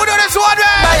anybody who know this one,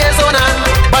 man. By his own hand.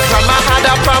 But grandma had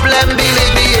a problem,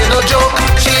 believe me, ain't no joke.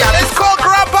 She had this called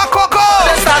Grandpa Coco.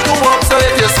 They start to walk, so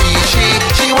if you see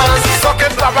she was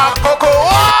sucking Grandpa Coco.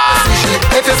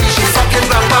 If you see she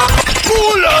sucking Grandpa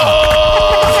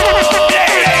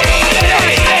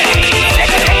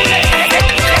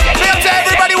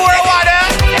everybody worldwide, eh?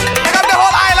 Pick up the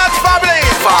whole islands family.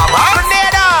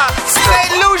 Grenada,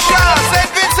 St. Lucia, St.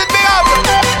 Vincent, big up.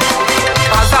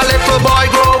 As a little boy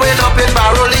growing up in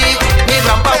Baroli, me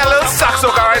grandpa a little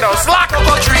saxo right now. Slack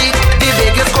cocoa tree, the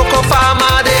biggest cocoa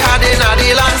farmer they had in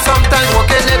the land. Sometimes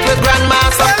working it with grandma.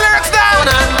 Some lyrics down,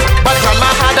 but grandma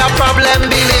had a problem.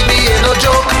 Believe me, ain't no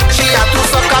joke. She had to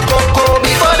suck a cocoa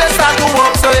before they start to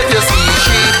walk. So if you see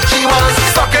she was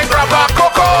sucking grandpa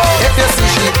cocoa. If you see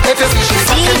she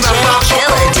sucking grandpa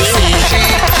cocoa.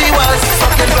 She was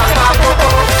sucking grandpa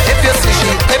cocoa. If you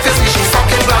see she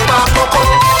sucking grandpa cocoa.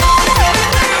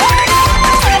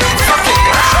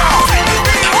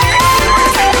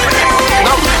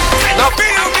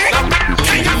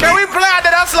 Can we play the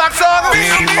dance like song?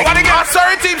 I want to get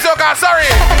sorry, Team Soca, sorry.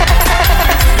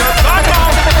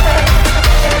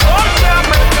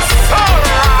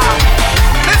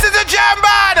 This is a jam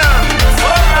band.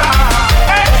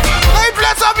 Let me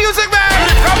play some music, man.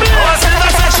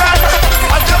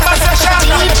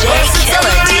 DJ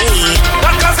Killer D.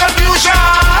 What cause confusion?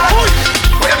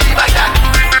 Where be like that?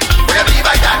 Where be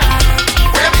like that?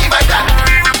 Where be like that?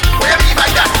 Where be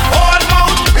like that? All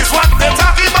mouth is what they're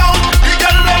talking about. The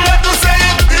girl them love to say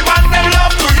it, the man them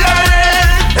love to hear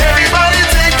it. Everybody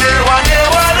think they want it.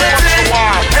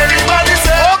 Everybody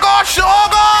say, oh gosh, oh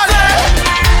God.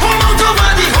 Who moved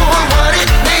over the whole what it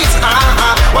needs?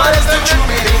 What is the true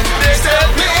meaning? They tell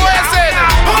me. Listen,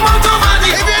 who moved over the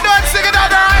if you don't sing it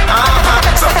out right.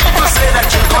 Some people say that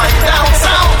you're going down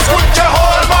south. Put your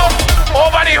whole mouth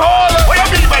over the hole. What do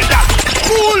you mean by that?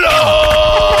 Cool. Nah.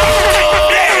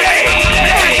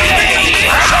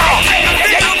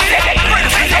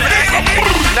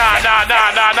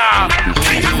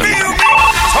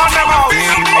 Turn them out.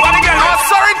 What again? Oh,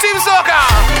 sorry, Team Soca.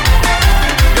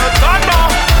 You're done now.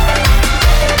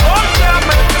 Oh, damn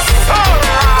it.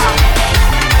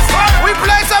 We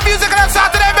play some music on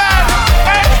Saturday, man.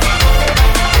 Hey.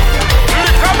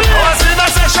 I was in a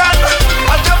session,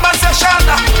 a German session,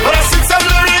 but I sing some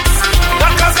lyrics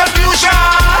that cause confusion.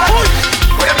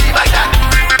 Where be like that?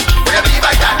 Where be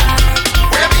like that?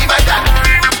 Where be like that?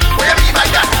 Where be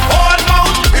like that? All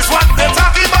mouth is what they're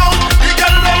talking about. The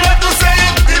girl them love to say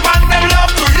it, the man them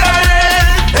love to hear it.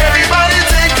 Everybody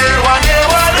think they want it,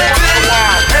 what it is.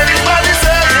 Everybody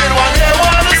say it, what they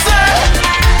want to say.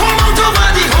 Who moved over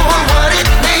the whole what it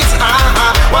needs?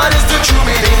 What is the true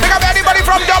meaning? Pick up anybody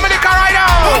from Dominica right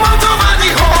now. Who moved over the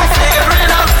whole figure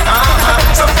it out?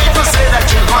 Some people say that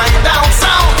you're going down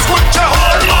south. Put your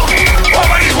whole mouth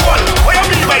over the hole. What do you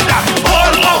mean by that?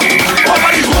 Whole mouth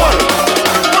over the hole.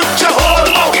 Put your whole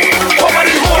mouth over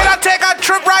the hole. Can I take a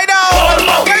trip right now? Whole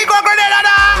mouth. Can you go Grenada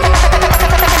now?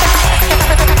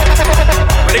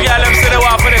 With the girl them say they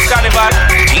want for this carnival.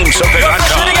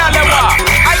 TeamSoca.com. With the girl them want.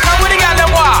 I come with the girl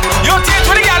them want. You teach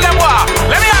with the girl them want.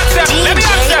 Let me ask them.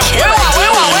 Where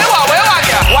want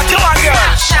girl? What you want, girl?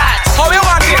 How you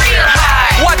want it?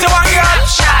 What you want, girl?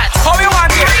 How you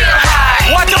want it?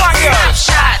 What you want, girl?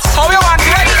 How you want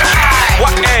it?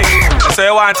 What? Hey, so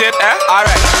you want it, eh? All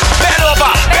right. Bend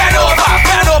over, bend over,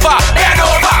 bend over, bend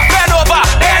over, bend over,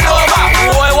 bend over.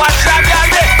 Boy, watch that girl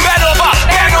there. Bend over,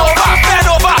 bend over, bend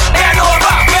over, bend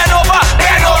over, bend over,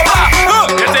 bend over.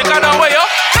 You take her down where you?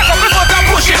 Take up your foot and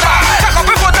push it back. Take up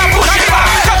your foot and push it back.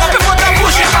 Take up your foot and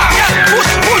push it back.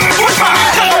 Push back.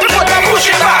 Take up your foot and push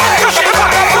it back. Push it back,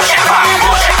 push it back,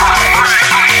 push it back.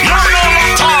 You're now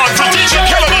locked on to DJ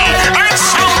Killer D and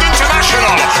Sound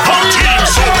International on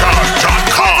TeamSoca.com.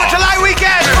 For July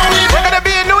weekend, we're gonna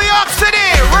be in New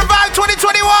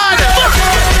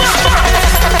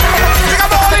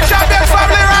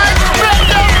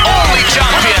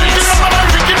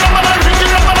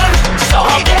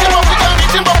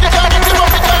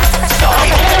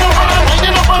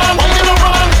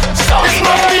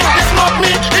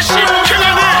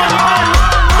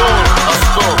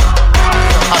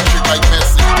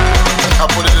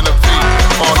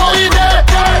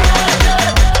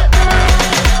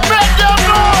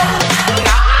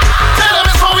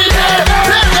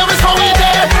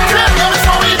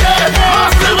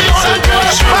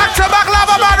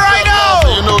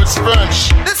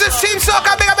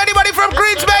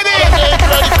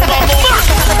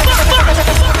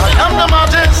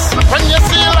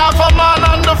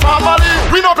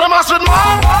We no play mass with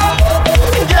man.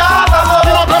 Girl,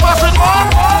 we no play mass with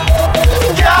man.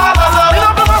 Girl, we no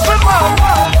play mass with man.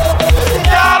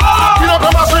 Girl, we no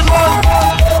play mass with man.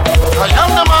 I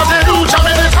am the man who jam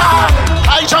in it hard.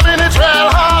 I jam in it real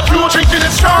hard. You drinking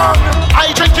it strong.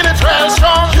 I drinking it real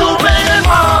strong. You playing it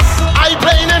mass. I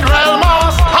playing it real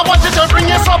mass. I want you to bring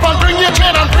your up and bring your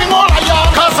chain and bring all I am.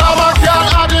 Cause I'm a girl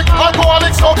addict,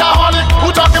 alcoholic, smokeaholic.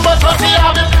 Who talking about dirty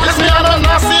habit? It's me and a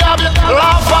nasty habit.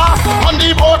 Laugh fast on the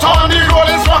boat, on the roll.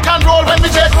 It's rock and roll when we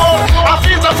take hold. I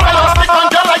feel the fire stick on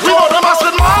girl like you know the mass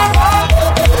with man.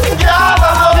 Girl,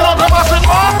 you know the mass with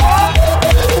man.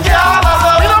 Girl,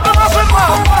 you know the mass with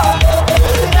man.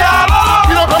 Girl,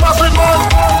 you know the mass with man.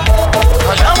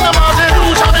 I am the man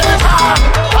who jam in it hard.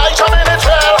 I jam in it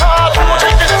real hard. You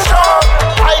drinking it strong.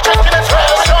 I drinking it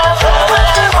real strong.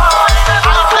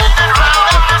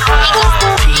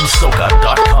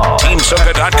 TeamSoca.com.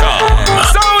 TeamSoca.com.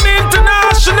 Sound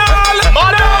International.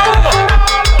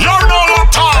 You're now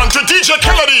locked on to DJ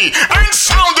Killedy and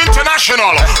Sound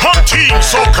International on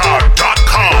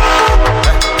TeamSoca.com.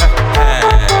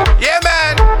 Yeah,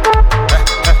 man.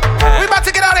 We about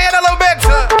to get out of here in a little bit.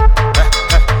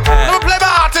 I'm gonna play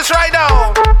my artist right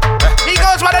now. He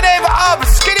goes by the name of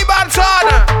Skinny Banton.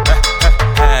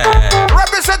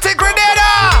 Representing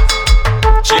Grenada.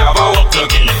 She have a walk to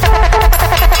give me.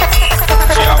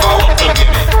 She have a walk to give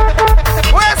me.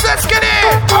 Where's that Skinny?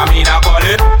 I mean I call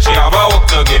it. She have a walk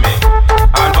to give me.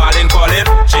 And Valin call it.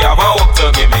 She have a walk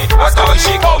to give me. Ask her when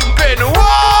she come.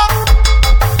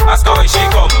 Ask her when she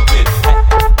come.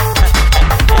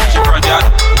 She front yard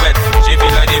wet. She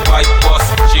feel like the pipe bust.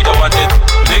 She don't want it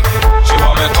lick. She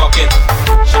want me cock it.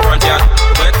 She front yard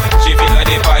wet. She feel like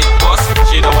the pipe bust.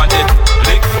 She don't want it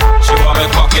lick. She want me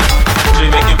cock it. She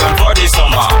make it plan for the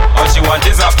summer. All she want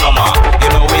is a plumber. You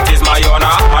know it is my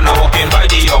honor. And I walk in by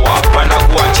the hour. When I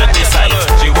go and check the site,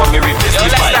 she want me replace the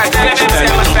pipe. She tell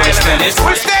me to extend it.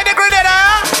 We stay the Grenada.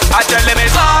 I tell them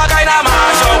it's all kind of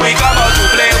man. So we come out to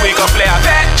play. We can play a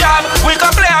pet job. We can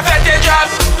play a fetish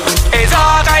job. It's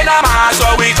all kind of man. So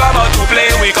we come out to play.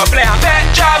 We can play a pet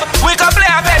job. We can play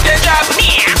a fetish job.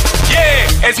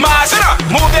 Yeah, it's mass, you know.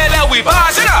 Move the leg, we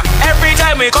pass, you know. Every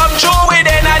time we come through, we in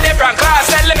a different class.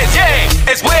 Tell them it's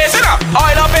yeah, it's ways, you know.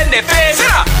 Oil up in the face, you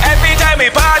know. Every time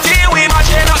we party, we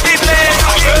mashing up the place.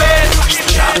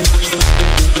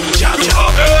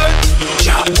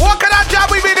 What kind of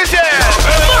job we be this year?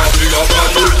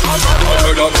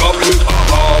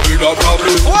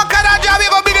 What kind of job we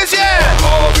gonna be this year?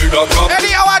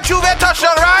 Anyhow, I Juve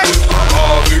touchdown, right?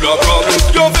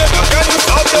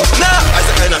 Nah, as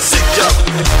a kind of sick job,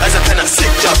 as a kind of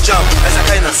sick job, as a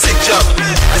kind of sick job,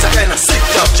 as a kind of sick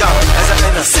job, as a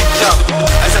kind of sick job,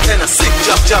 as a kind of sick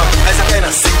job, as a kind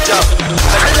of sick job,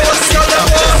 as a kind of sick job.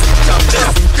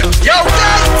 Yo,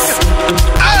 guys!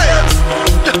 Hey!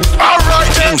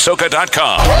 Alright,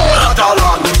 TeamSoca.com. Hold on,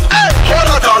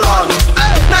 talent.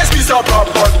 Nice piece of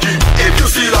property. If you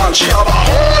see land, she have a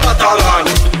hold on,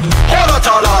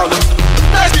 talent.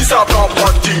 Nice piece of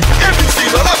property. If you see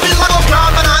land, I feel like a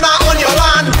plant banana on your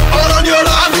land. All on your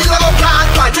land, feel like a plant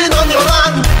planting on your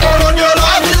land. All on your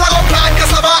land, feel like a plant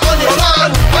cassava on your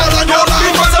land. All on your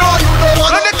land, because I know you don't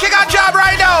want. Let the kick out job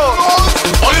right now.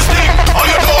 On your stick, on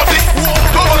your dirty.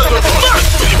 Go bother to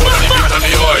roast. When you put the meat on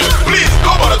the oil, please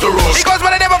go bother to roast. He goes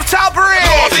by the name of Talbury.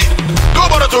 Dirty. Go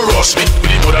bother to roast me.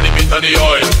 When you put the meat on the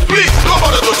oil, please go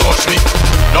bother to touch me.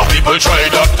 Now people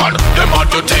try that and them had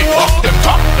to take back them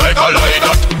top like a lie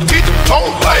that. Teeth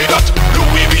tongue by that.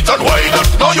 Louis Vuitton why that.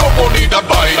 Now you money that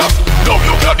buy that. Now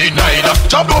you can deny that.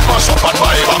 Job don't mash up and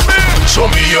buy back. Show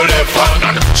me your left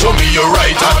hand and show me your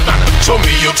right hand and show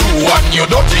me your two and you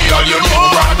dirty all your new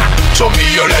brand. Show me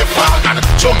your left hand and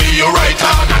show me your right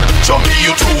hand and show me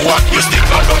your two and you stick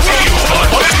on dirty you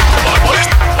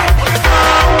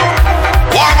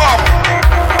Warm up.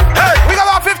 Hey, we got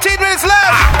about 15 minutes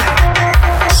left.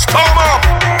 Come up.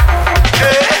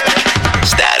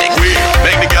 Static. We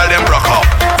make the girl them rock up.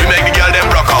 We make the girl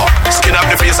them rock up. Skin up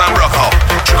the face and rock up.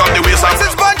 Trick up the waist and This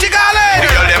is Bunchy Garland.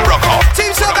 the girl them rock up.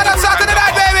 Team Soca on Saturday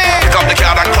night, baby. Pick up the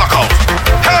card and clock out.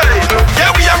 Hey,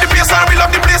 yeah, we have the bass and we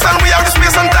love the place and we have the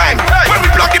space and time. When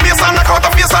we block the bass and knock out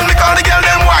the face and we call the girl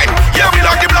them wine. Yeah, we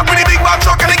lock the block with the big bad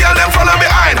truck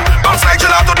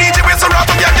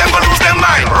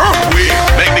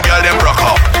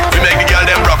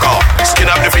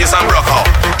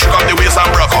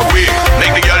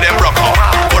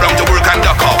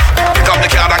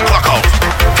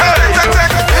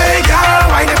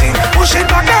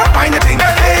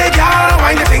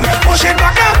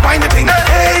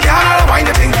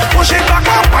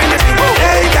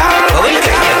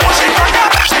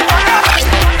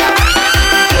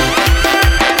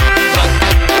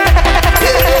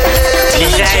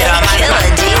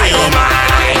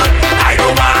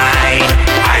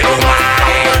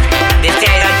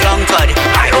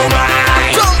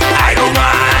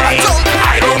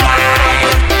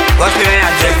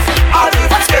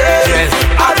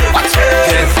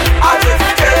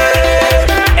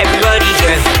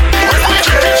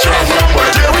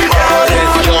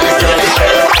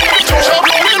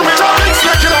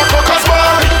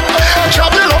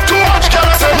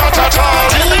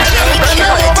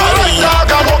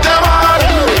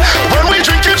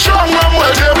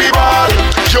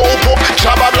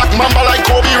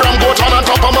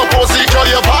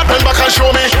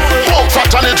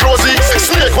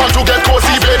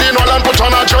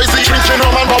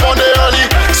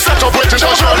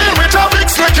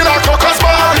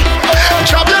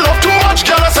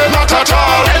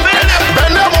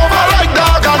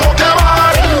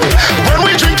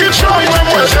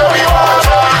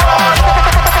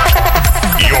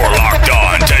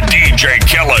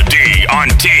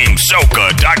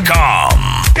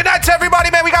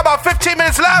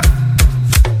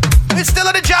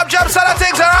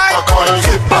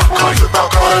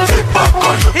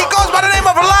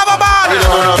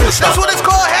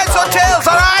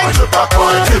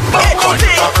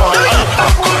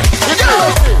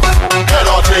Head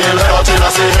or tail, I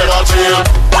say head or tail.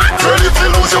 Girl, if you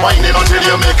lose your mind until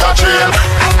you make a trail.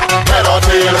 Head or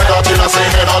tail, I say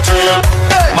head or tail.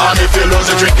 Man, if you lose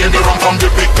your drinking the rum from the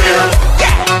big pail.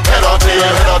 Head or tail,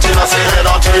 I say head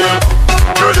or tail.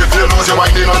 Girl, if you lose your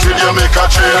mind until you make a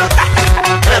trail.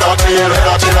 Head or tail,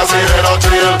 I say head or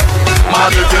tail. Man,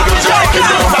 if you lose your drinking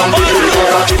the rum from the big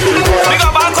pail. Big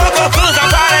up on Coco Cruz and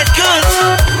Planet Cruz.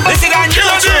 This is a new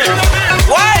thing.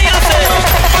 Why you say?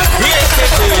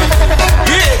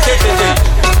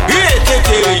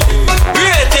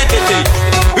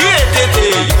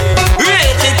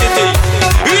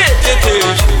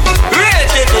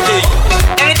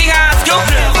 Anything I ask you,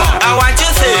 I want you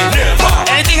to say.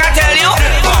 Anything I tell you,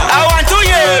 I want to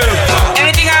hear.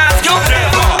 Anything I ask you,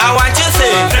 I want you to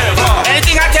say.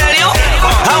 Anything I tell you,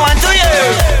 I want to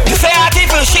hear. You say I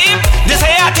thief your sheep, you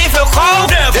say I thief your cow,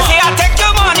 you say I take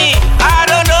your money, I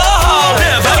don't know how.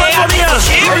 You say I thief your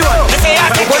sheep, you say I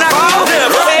take your cow,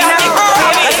 you say I take your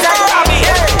money.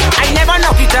 I never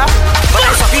knock it up, but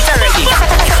I suck it already.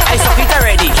 I suck it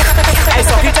already. I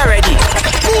suck it already.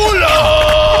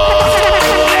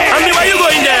 And where you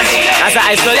going there?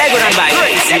 I slowly go and buy.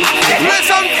 Play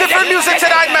some different music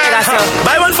tonight, man.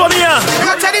 Buy one for me, You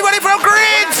got anybody from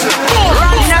Greens?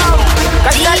 Right now.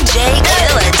 DJ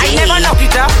Killer D. I never knock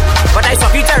it up, but I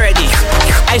suck it already.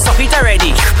 I suck it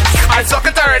already. I suck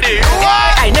it already.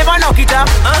 What? I never knock it up,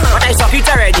 but I suck it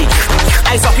already.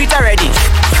 I suck it already.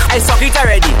 I suck it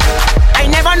already. I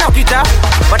never knock it up,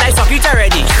 but I suck it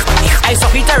already. I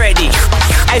suck it already.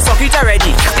 I suck it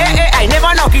already. I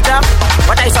never knock it up,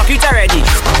 but I suck it already.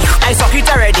 I suck it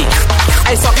already.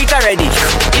 I suck it already.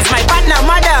 It's my partner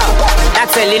mother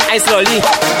that's selling I slowly.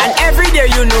 And every day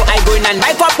you know I go in and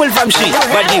buy couple from she.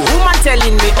 But the woman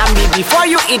telling me and me before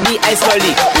you eat the I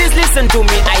slowly. Please listen to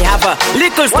me, I have a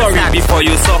little story. Before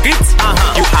you suck it,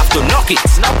 you have to knock it.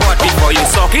 Before you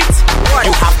suck it,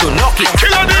 you have to knock it.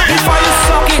 Before you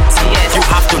suck it, you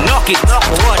have to knock it.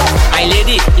 My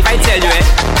lady, if I tell you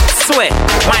swear,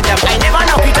 madam, I never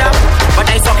knock it up, but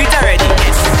I suck it already.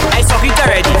 Yes, I suck it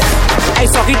already. I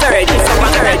suck it already.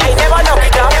 I never knock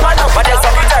it up, but I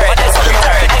suck it already. I suck it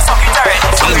already. I suck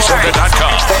it already.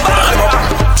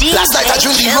 Last night I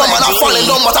drink the rum and I'm falling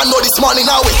down, but I know this morning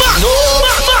I waking up.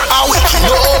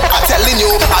 I'm telling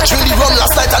you, I drink the rum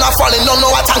last night and I'm falling down. Now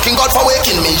I'm thanking God for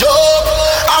waking me up.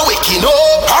 I'm waking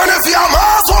up. And if you're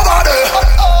mass over there,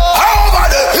 how over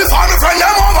there? If I'm a friend,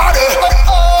 them over there.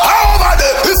 How over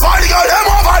there? If I the girl, them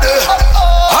over there.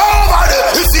 How over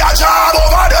there? If you're a job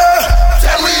over there.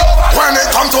 Tell me over there. When it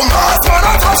comes to mass, man,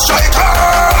 I'm a striker.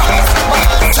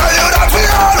 Tell you that we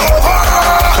all over.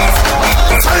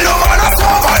 Tell you man, I'm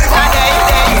survivor.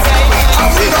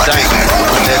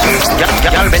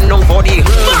 Y'all bend down for the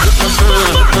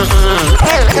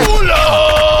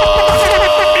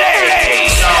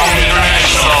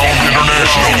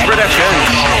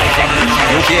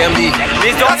UKMD.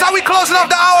 That's how we closing off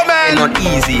the hour, man. Not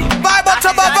easy. Vibe up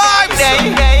to my vibes.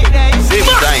 Same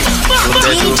time.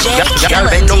 Y'all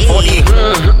bend down for the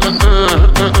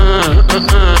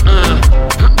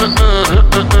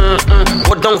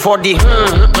go down for the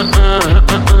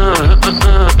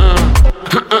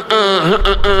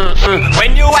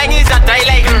when you whine is that I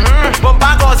like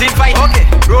bumper goes in fight. Okay.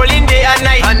 Rolling day and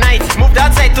night. Move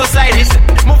that side to side.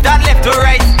 Move that left to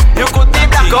right. You could be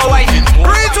black or white.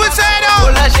 Greens with side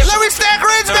out. Let me stay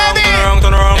Greens, baby.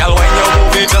 Turn around. Girl, when you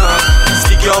move it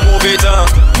stick your move it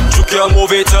juke your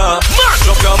move it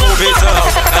drop your move it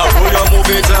now roll your move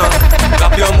it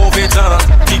clap your move it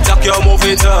tick tock your move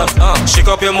it shake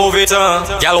up your move it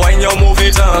girl, when you move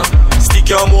it stick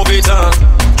your move it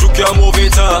juke your move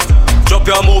it drop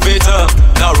your move it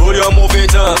now roll your move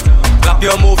it clap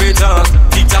your move it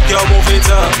tick tock your move it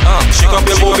shake up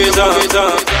your move it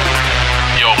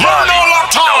You're now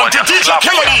locked on to DJ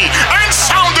Killer D and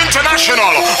Sound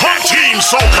International on Team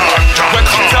Soca. Wet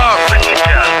it up, wet it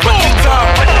up,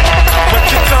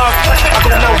 wet it up. I go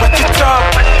now wet it up,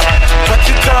 wet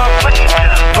it up, wet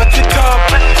it up,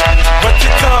 wet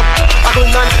it up. I go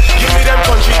now, give me them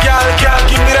country gal,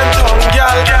 give me them tongue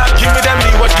gal, give me them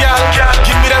leeward gal,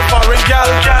 give me them foreign gal.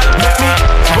 Make me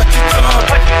wet it up,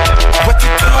 wet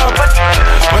it up, wet it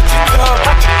up, wet it up.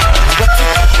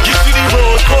 Give to the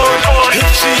road code, if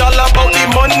she all about the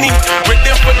money, with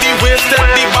them for the waist and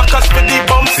the backers for the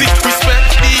bumpsy.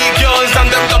 Respect the girls and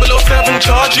them 007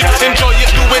 charges. Enjoy it,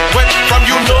 do it when from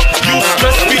you know you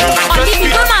stress me. On the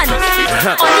people man, on the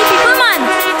people man,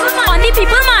 on the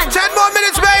people man. 10 more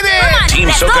minutes, baby.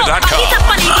 TeamSoca.com. Back it up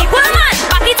on the people man,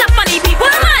 back it up on the people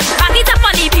man, back it up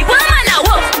on the people man. Now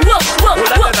whoa, whoa, whoa,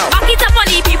 whoa. Back it up on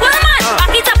the people man,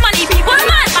 back it up on the people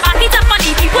man, back it up on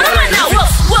the people man. Now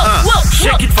whoa.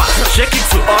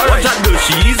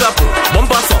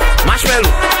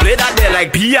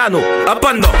 like piano. Up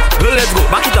and down, girl, let's go.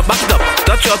 Back it up,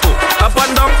 touch your toe. Up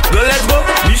and down, girl, let's go.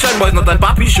 Mission boys, not a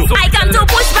papi show. I come to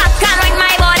push back and ring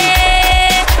my body,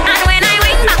 and when I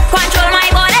ring back, control my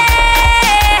body.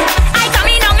 I come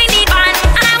in on in the van,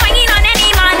 and I'm ringing on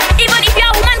any man. Even if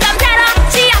your woman come tell her,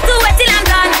 she have to wait till I'm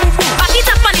done. Back it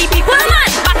up on the people, man.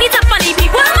 Back it up on the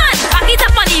people, man. Back it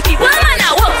up on the people, man.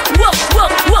 Now work.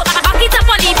 Back it up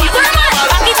on the people, man.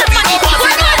 Back it up on the people,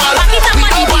 man. Back it up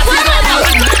on the people, man.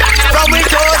 From we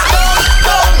toast,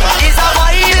 is a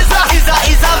vibe, is a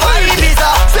vibe,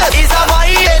 is a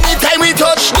vibe. Anytime we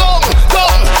touch, gong,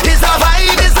 is a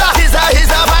vibe, is a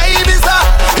vibe, is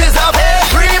a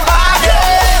everybody.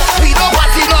 We don't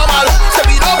party normal, so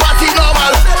we don't party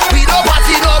normal. We don't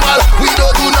party normal, we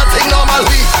don't do nothing normal.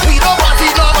 We don't party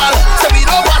normal, so we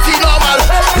don't party normal.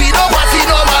 We don't party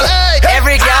normal. Hey.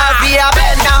 Every girl be a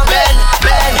bend down, bend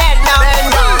down, bend down,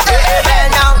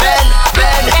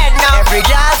 head down. Every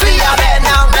girl be a bend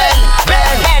down, bend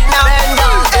down, head down,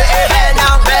 head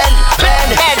down.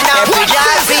 Every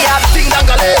girl be a ding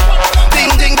dangale,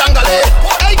 ding dangale.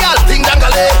 Hey girl, ding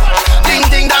dangale,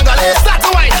 ding dangale. Start to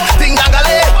wine, ding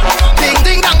dangale,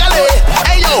 ding dangale.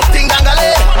 Hey yo, ding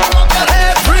dangale.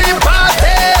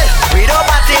 Everybody, we don't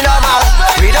party normal,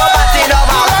 we don't party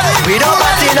normal, we don't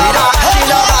party normal.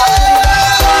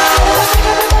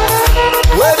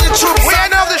 Where the troops? We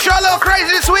end off the show a little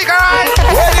crazy this week, alright?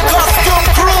 Where the custom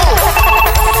crew?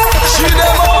 See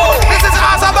them all. This is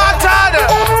Azabantan.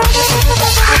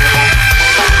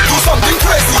 Do something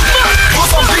crazy. Do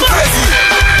something crazy.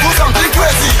 Do something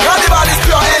crazy. Carnival is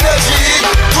pure energy.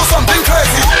 Do something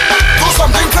crazy. Do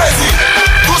something crazy.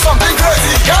 Do something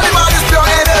crazy. Carnival is pure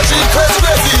energy. Crazy,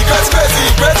 crazy, crazy, crazy,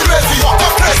 crazy, crazy. Walk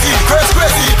up crazy, crazy,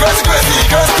 crazy, crazy, crazy,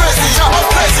 crazy, crazy. Jump up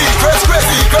crazy, crazy,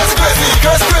 crazy, crazy, crazy,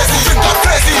 crazy, crazy. Drink up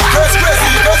crazy, crazy, crazy,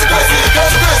 crazy, crazy,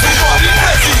 crazy, crazy. Body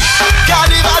crazy.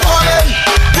 Carnival coming.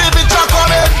 David Jack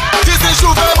coming. This is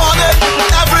Juve morning.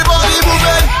 Everybody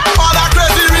moving. All that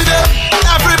crazy rhythm.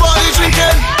 Everybody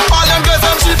drinking. All them girls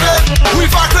them shipping. We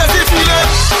for crazy feeling.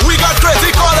 We got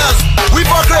crazy colors. We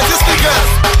for crazy speakers.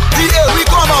 The air we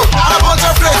come out. And a bunch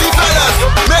of crazy fellas.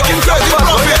 Making crazy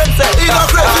profit. In a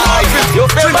crazy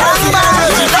outfit. Drink crazy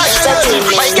energy.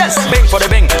 Yes, bang for the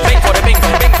bang, bang for the bang,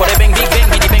 bang for the bang, big bang,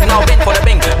 big bang, now bang for the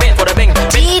bang, bang for the bang.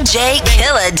 DJ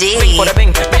Killer D. Bang for the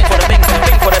bang, bang for the bang,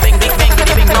 bang for the bang, big bang,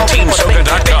 big bang, now bang for the bang,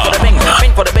 bang for the bang,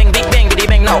 bang for the bang, big bang, big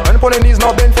bang, now. And put in these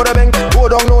now bend for the bang. Go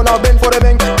down low now bend for the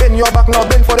bang. Bend your back now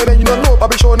bend for the bang. You don't know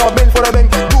Papi show now bend for the bang.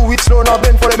 Do it slow now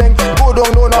bend for the bang. Go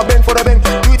down low now bend for the bang.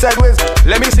 Do it sideways.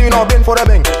 Let me see you now bend for the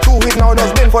bang. Do it now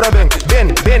just bend for the bang.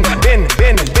 Bend.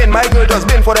 My girl just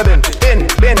bend for the bang.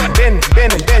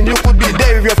 Bend. You could be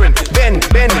there with your friend. Bend.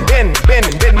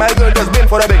 My girl just bend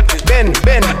for the bang. Bend.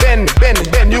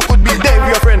 You could be there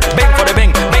with your friend. Bang for the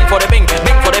bang, bang for the bang,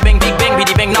 bang for the bang, big bang, big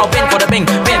bang, now bang for the bang,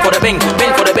 bang for the bang,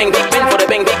 bang for the bang, big bang for the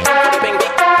bang, big bang for the bang,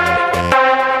 big.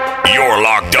 You're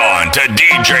locked on to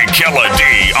DJ Killer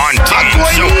D on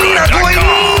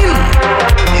TeamSoca.com.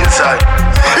 Inside.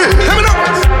 Coming up.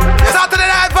 Saturday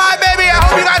Night Vibe, baby. I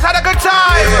hope you guys had a good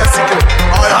time.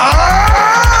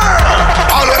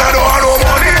 All when I don't have no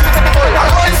money,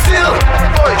 I'm going still.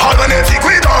 All when I think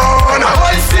we done, I'm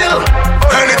going still.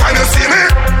 Anytime you see me,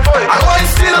 I'm going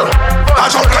still. I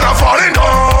just gonna falling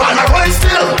down, and I'm going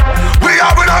still. We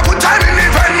having a good time in the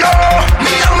venue.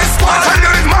 Me and my squad, tell you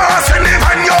it's mass in the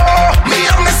venue. Me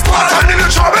and my squad, tell you the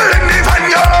trouble in the venue.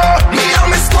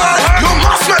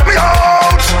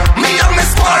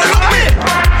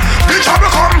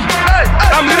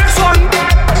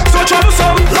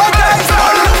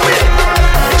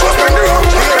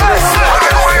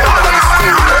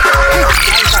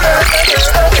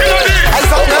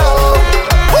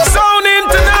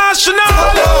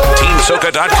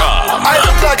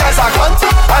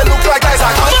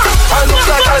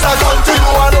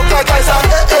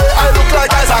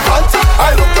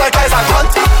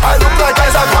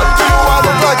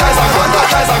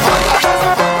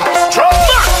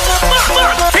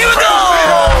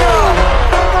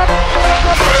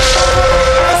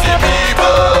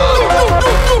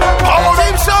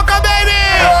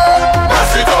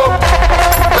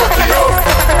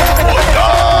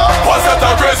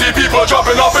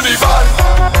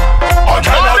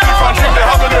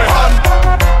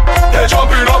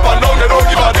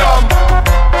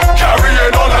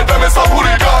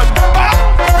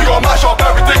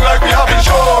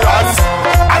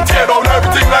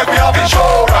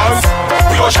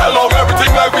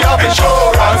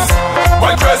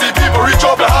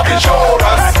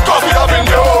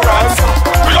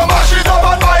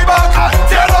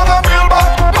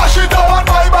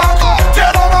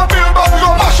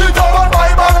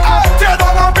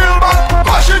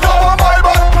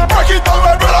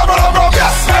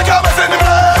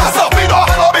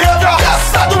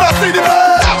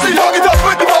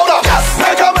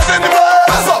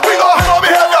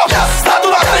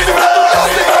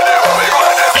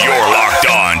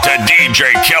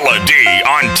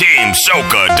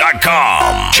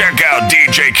 DJKillaD.com. Check out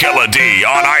DJ Killa D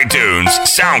on iTunes,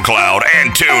 SoundCloud,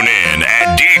 and tune in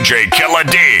at DJ Killa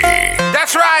D.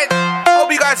 That's right.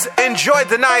 Hope you guys enjoyed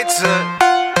the night.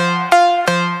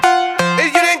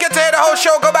 If you didn't get to hear the whole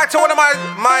show, go back to one of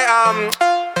my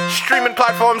streaming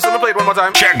platforms. Let me play it one more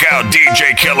time. Check out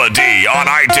DJ Killa D on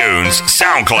iTunes,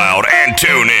 SoundCloud, and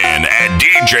tune in at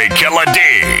DJ Killa D.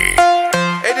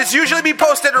 It is usually be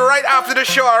posted right after the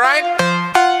show, alright?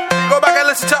 Go back and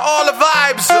listen to all the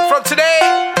vibes from today.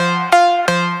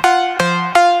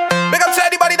 Big up to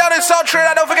anybody down in South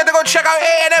Trinidad. Don't forget to go check out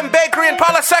A&M Bakery in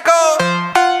Palo Seco.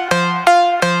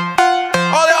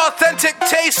 All the authentic,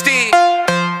 tasty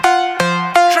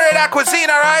Trinidad cuisine,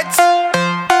 alright?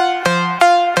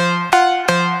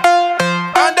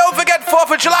 And don't forget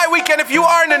 4th of July weekend if you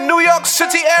are in the New York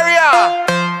City area.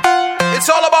 It's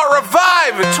all about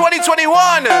Revive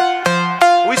 2021.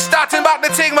 We starting back the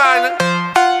thing, man.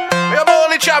 We are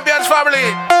Only Champions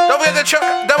family. Don't forget to check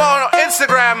them on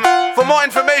Instagram for more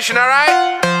information, alright?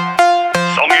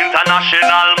 Song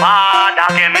international mad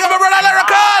again. Big up my brother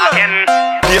Lyrical.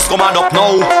 Please come on up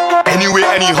now. Anyway,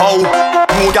 anyhow.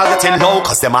 No girl getting low,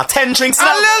 cause them are 10 drinks now.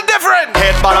 A little different.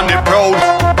 Headband on the proud.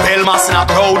 Bell mass in a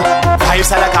crowd. Vibes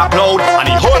like a cloud. And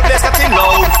the whole place getting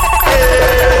loud.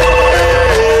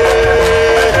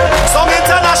 Song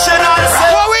international.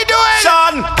 What we doing?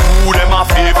 Sean, do them a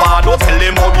favor. Don't tell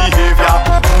them how behavior.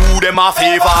 Do them a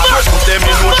favor. Don't put them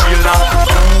in no chill now.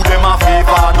 Do them a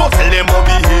favor. Don't tell them how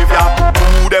behavior.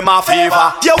 Do them a favor.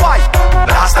 Yeah, why?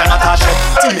 Last time I touch it,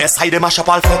 TSI them a shop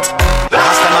all fit.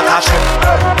 Last time I touch it,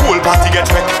 whole party get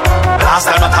wrecked. Last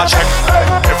time I touch it,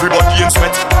 everybody in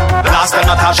sweat. Last time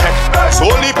I touch it, so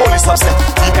only police upset.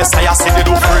 TSI I say they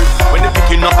don't free when they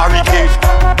picking up barricade.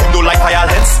 Them don't like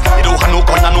violence, they don't have no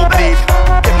gun and no blade.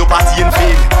 Them no party in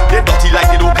vain, they dirty like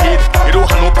they don't paid. They don't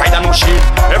have no pride and no shame.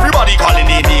 Everybody calling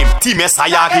their name, Team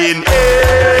SI again.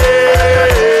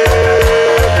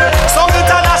 Song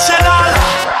international.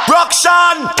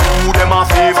 Roxanne, do them a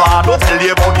favor, don't tell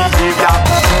them about behavior.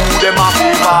 Do them a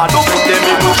favor, don't put them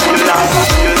in no children.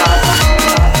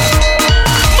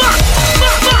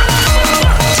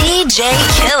 DJ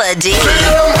Killa D. Give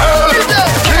them hell,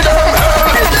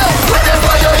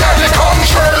 whenever you hear the conch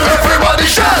shell, everybody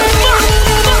shell.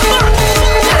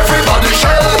 Everybody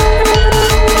shell.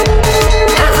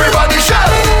 Everybody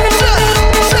shell.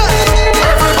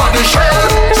 Everybody shell.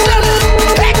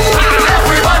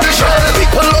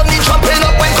 People only jumping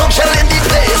up when conch shell in the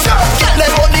place. Get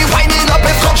them only winding up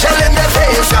if conch shell in their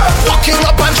face. Walking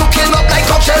up and juking up like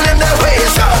conch shell in their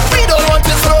waist. We don't want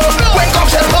to throw when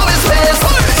conch shell pull his face.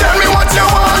 Tell me what you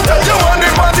want the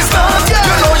party start.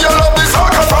 You know you love this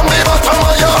sucker from the bottom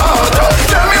of your heart.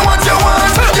 Tell me what you want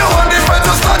the fight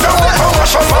to start. You want to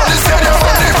wash up on the stadium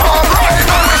from the park. Right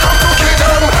now we come to kill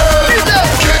them hell.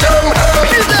 Kill them hell.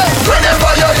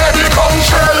 Whenever you hear the conch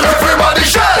shell, everybody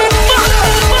shell.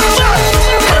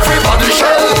 Everybody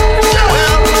shell.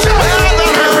 Everybody shell.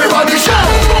 Everybody shell.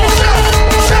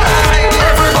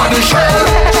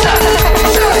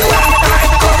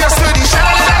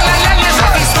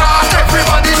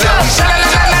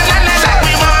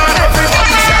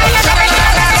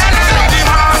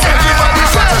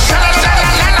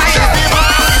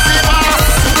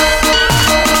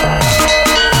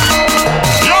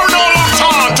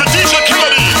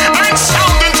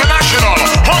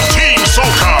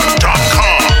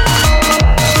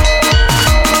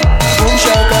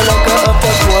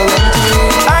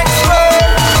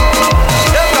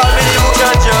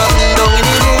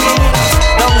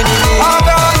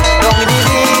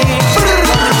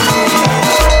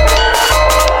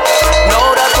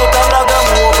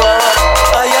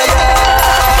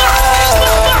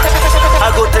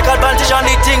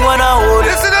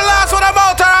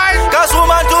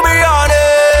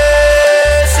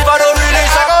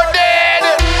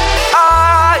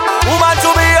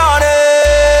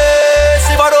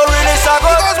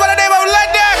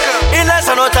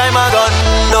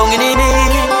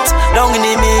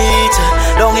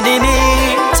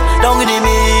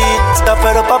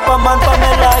 Papa man for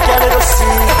me like a little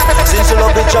see. Since you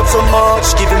love the job so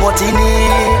much, give him what he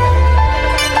need.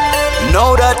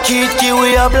 Now that kid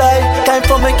we are blind. Time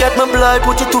for me get my blind.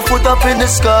 Put your 2 foot up in the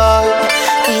sky.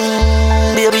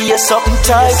 Baby, you're something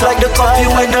tight like the coffee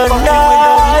in the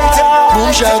night.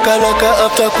 Boom shakalaka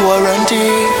after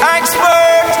quarantine.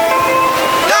 Expert.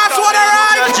 That's what I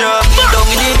like. Down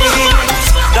in the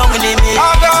knees. Down in the knees.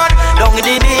 Down in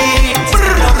the knees.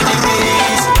 Down in the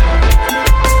knees.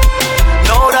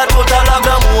 Now that total of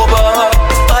them over.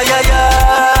 Ay, ay, ay.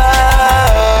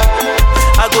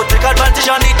 I go take advantage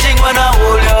on the thing when I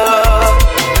hold ya.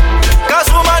 Cause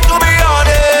woman, to be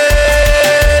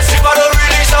honest, if I don't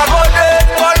release a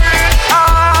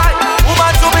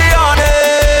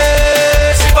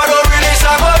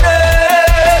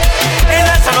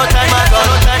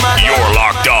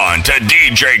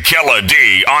DJ Killer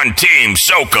D on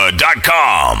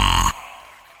TeamSoca.com.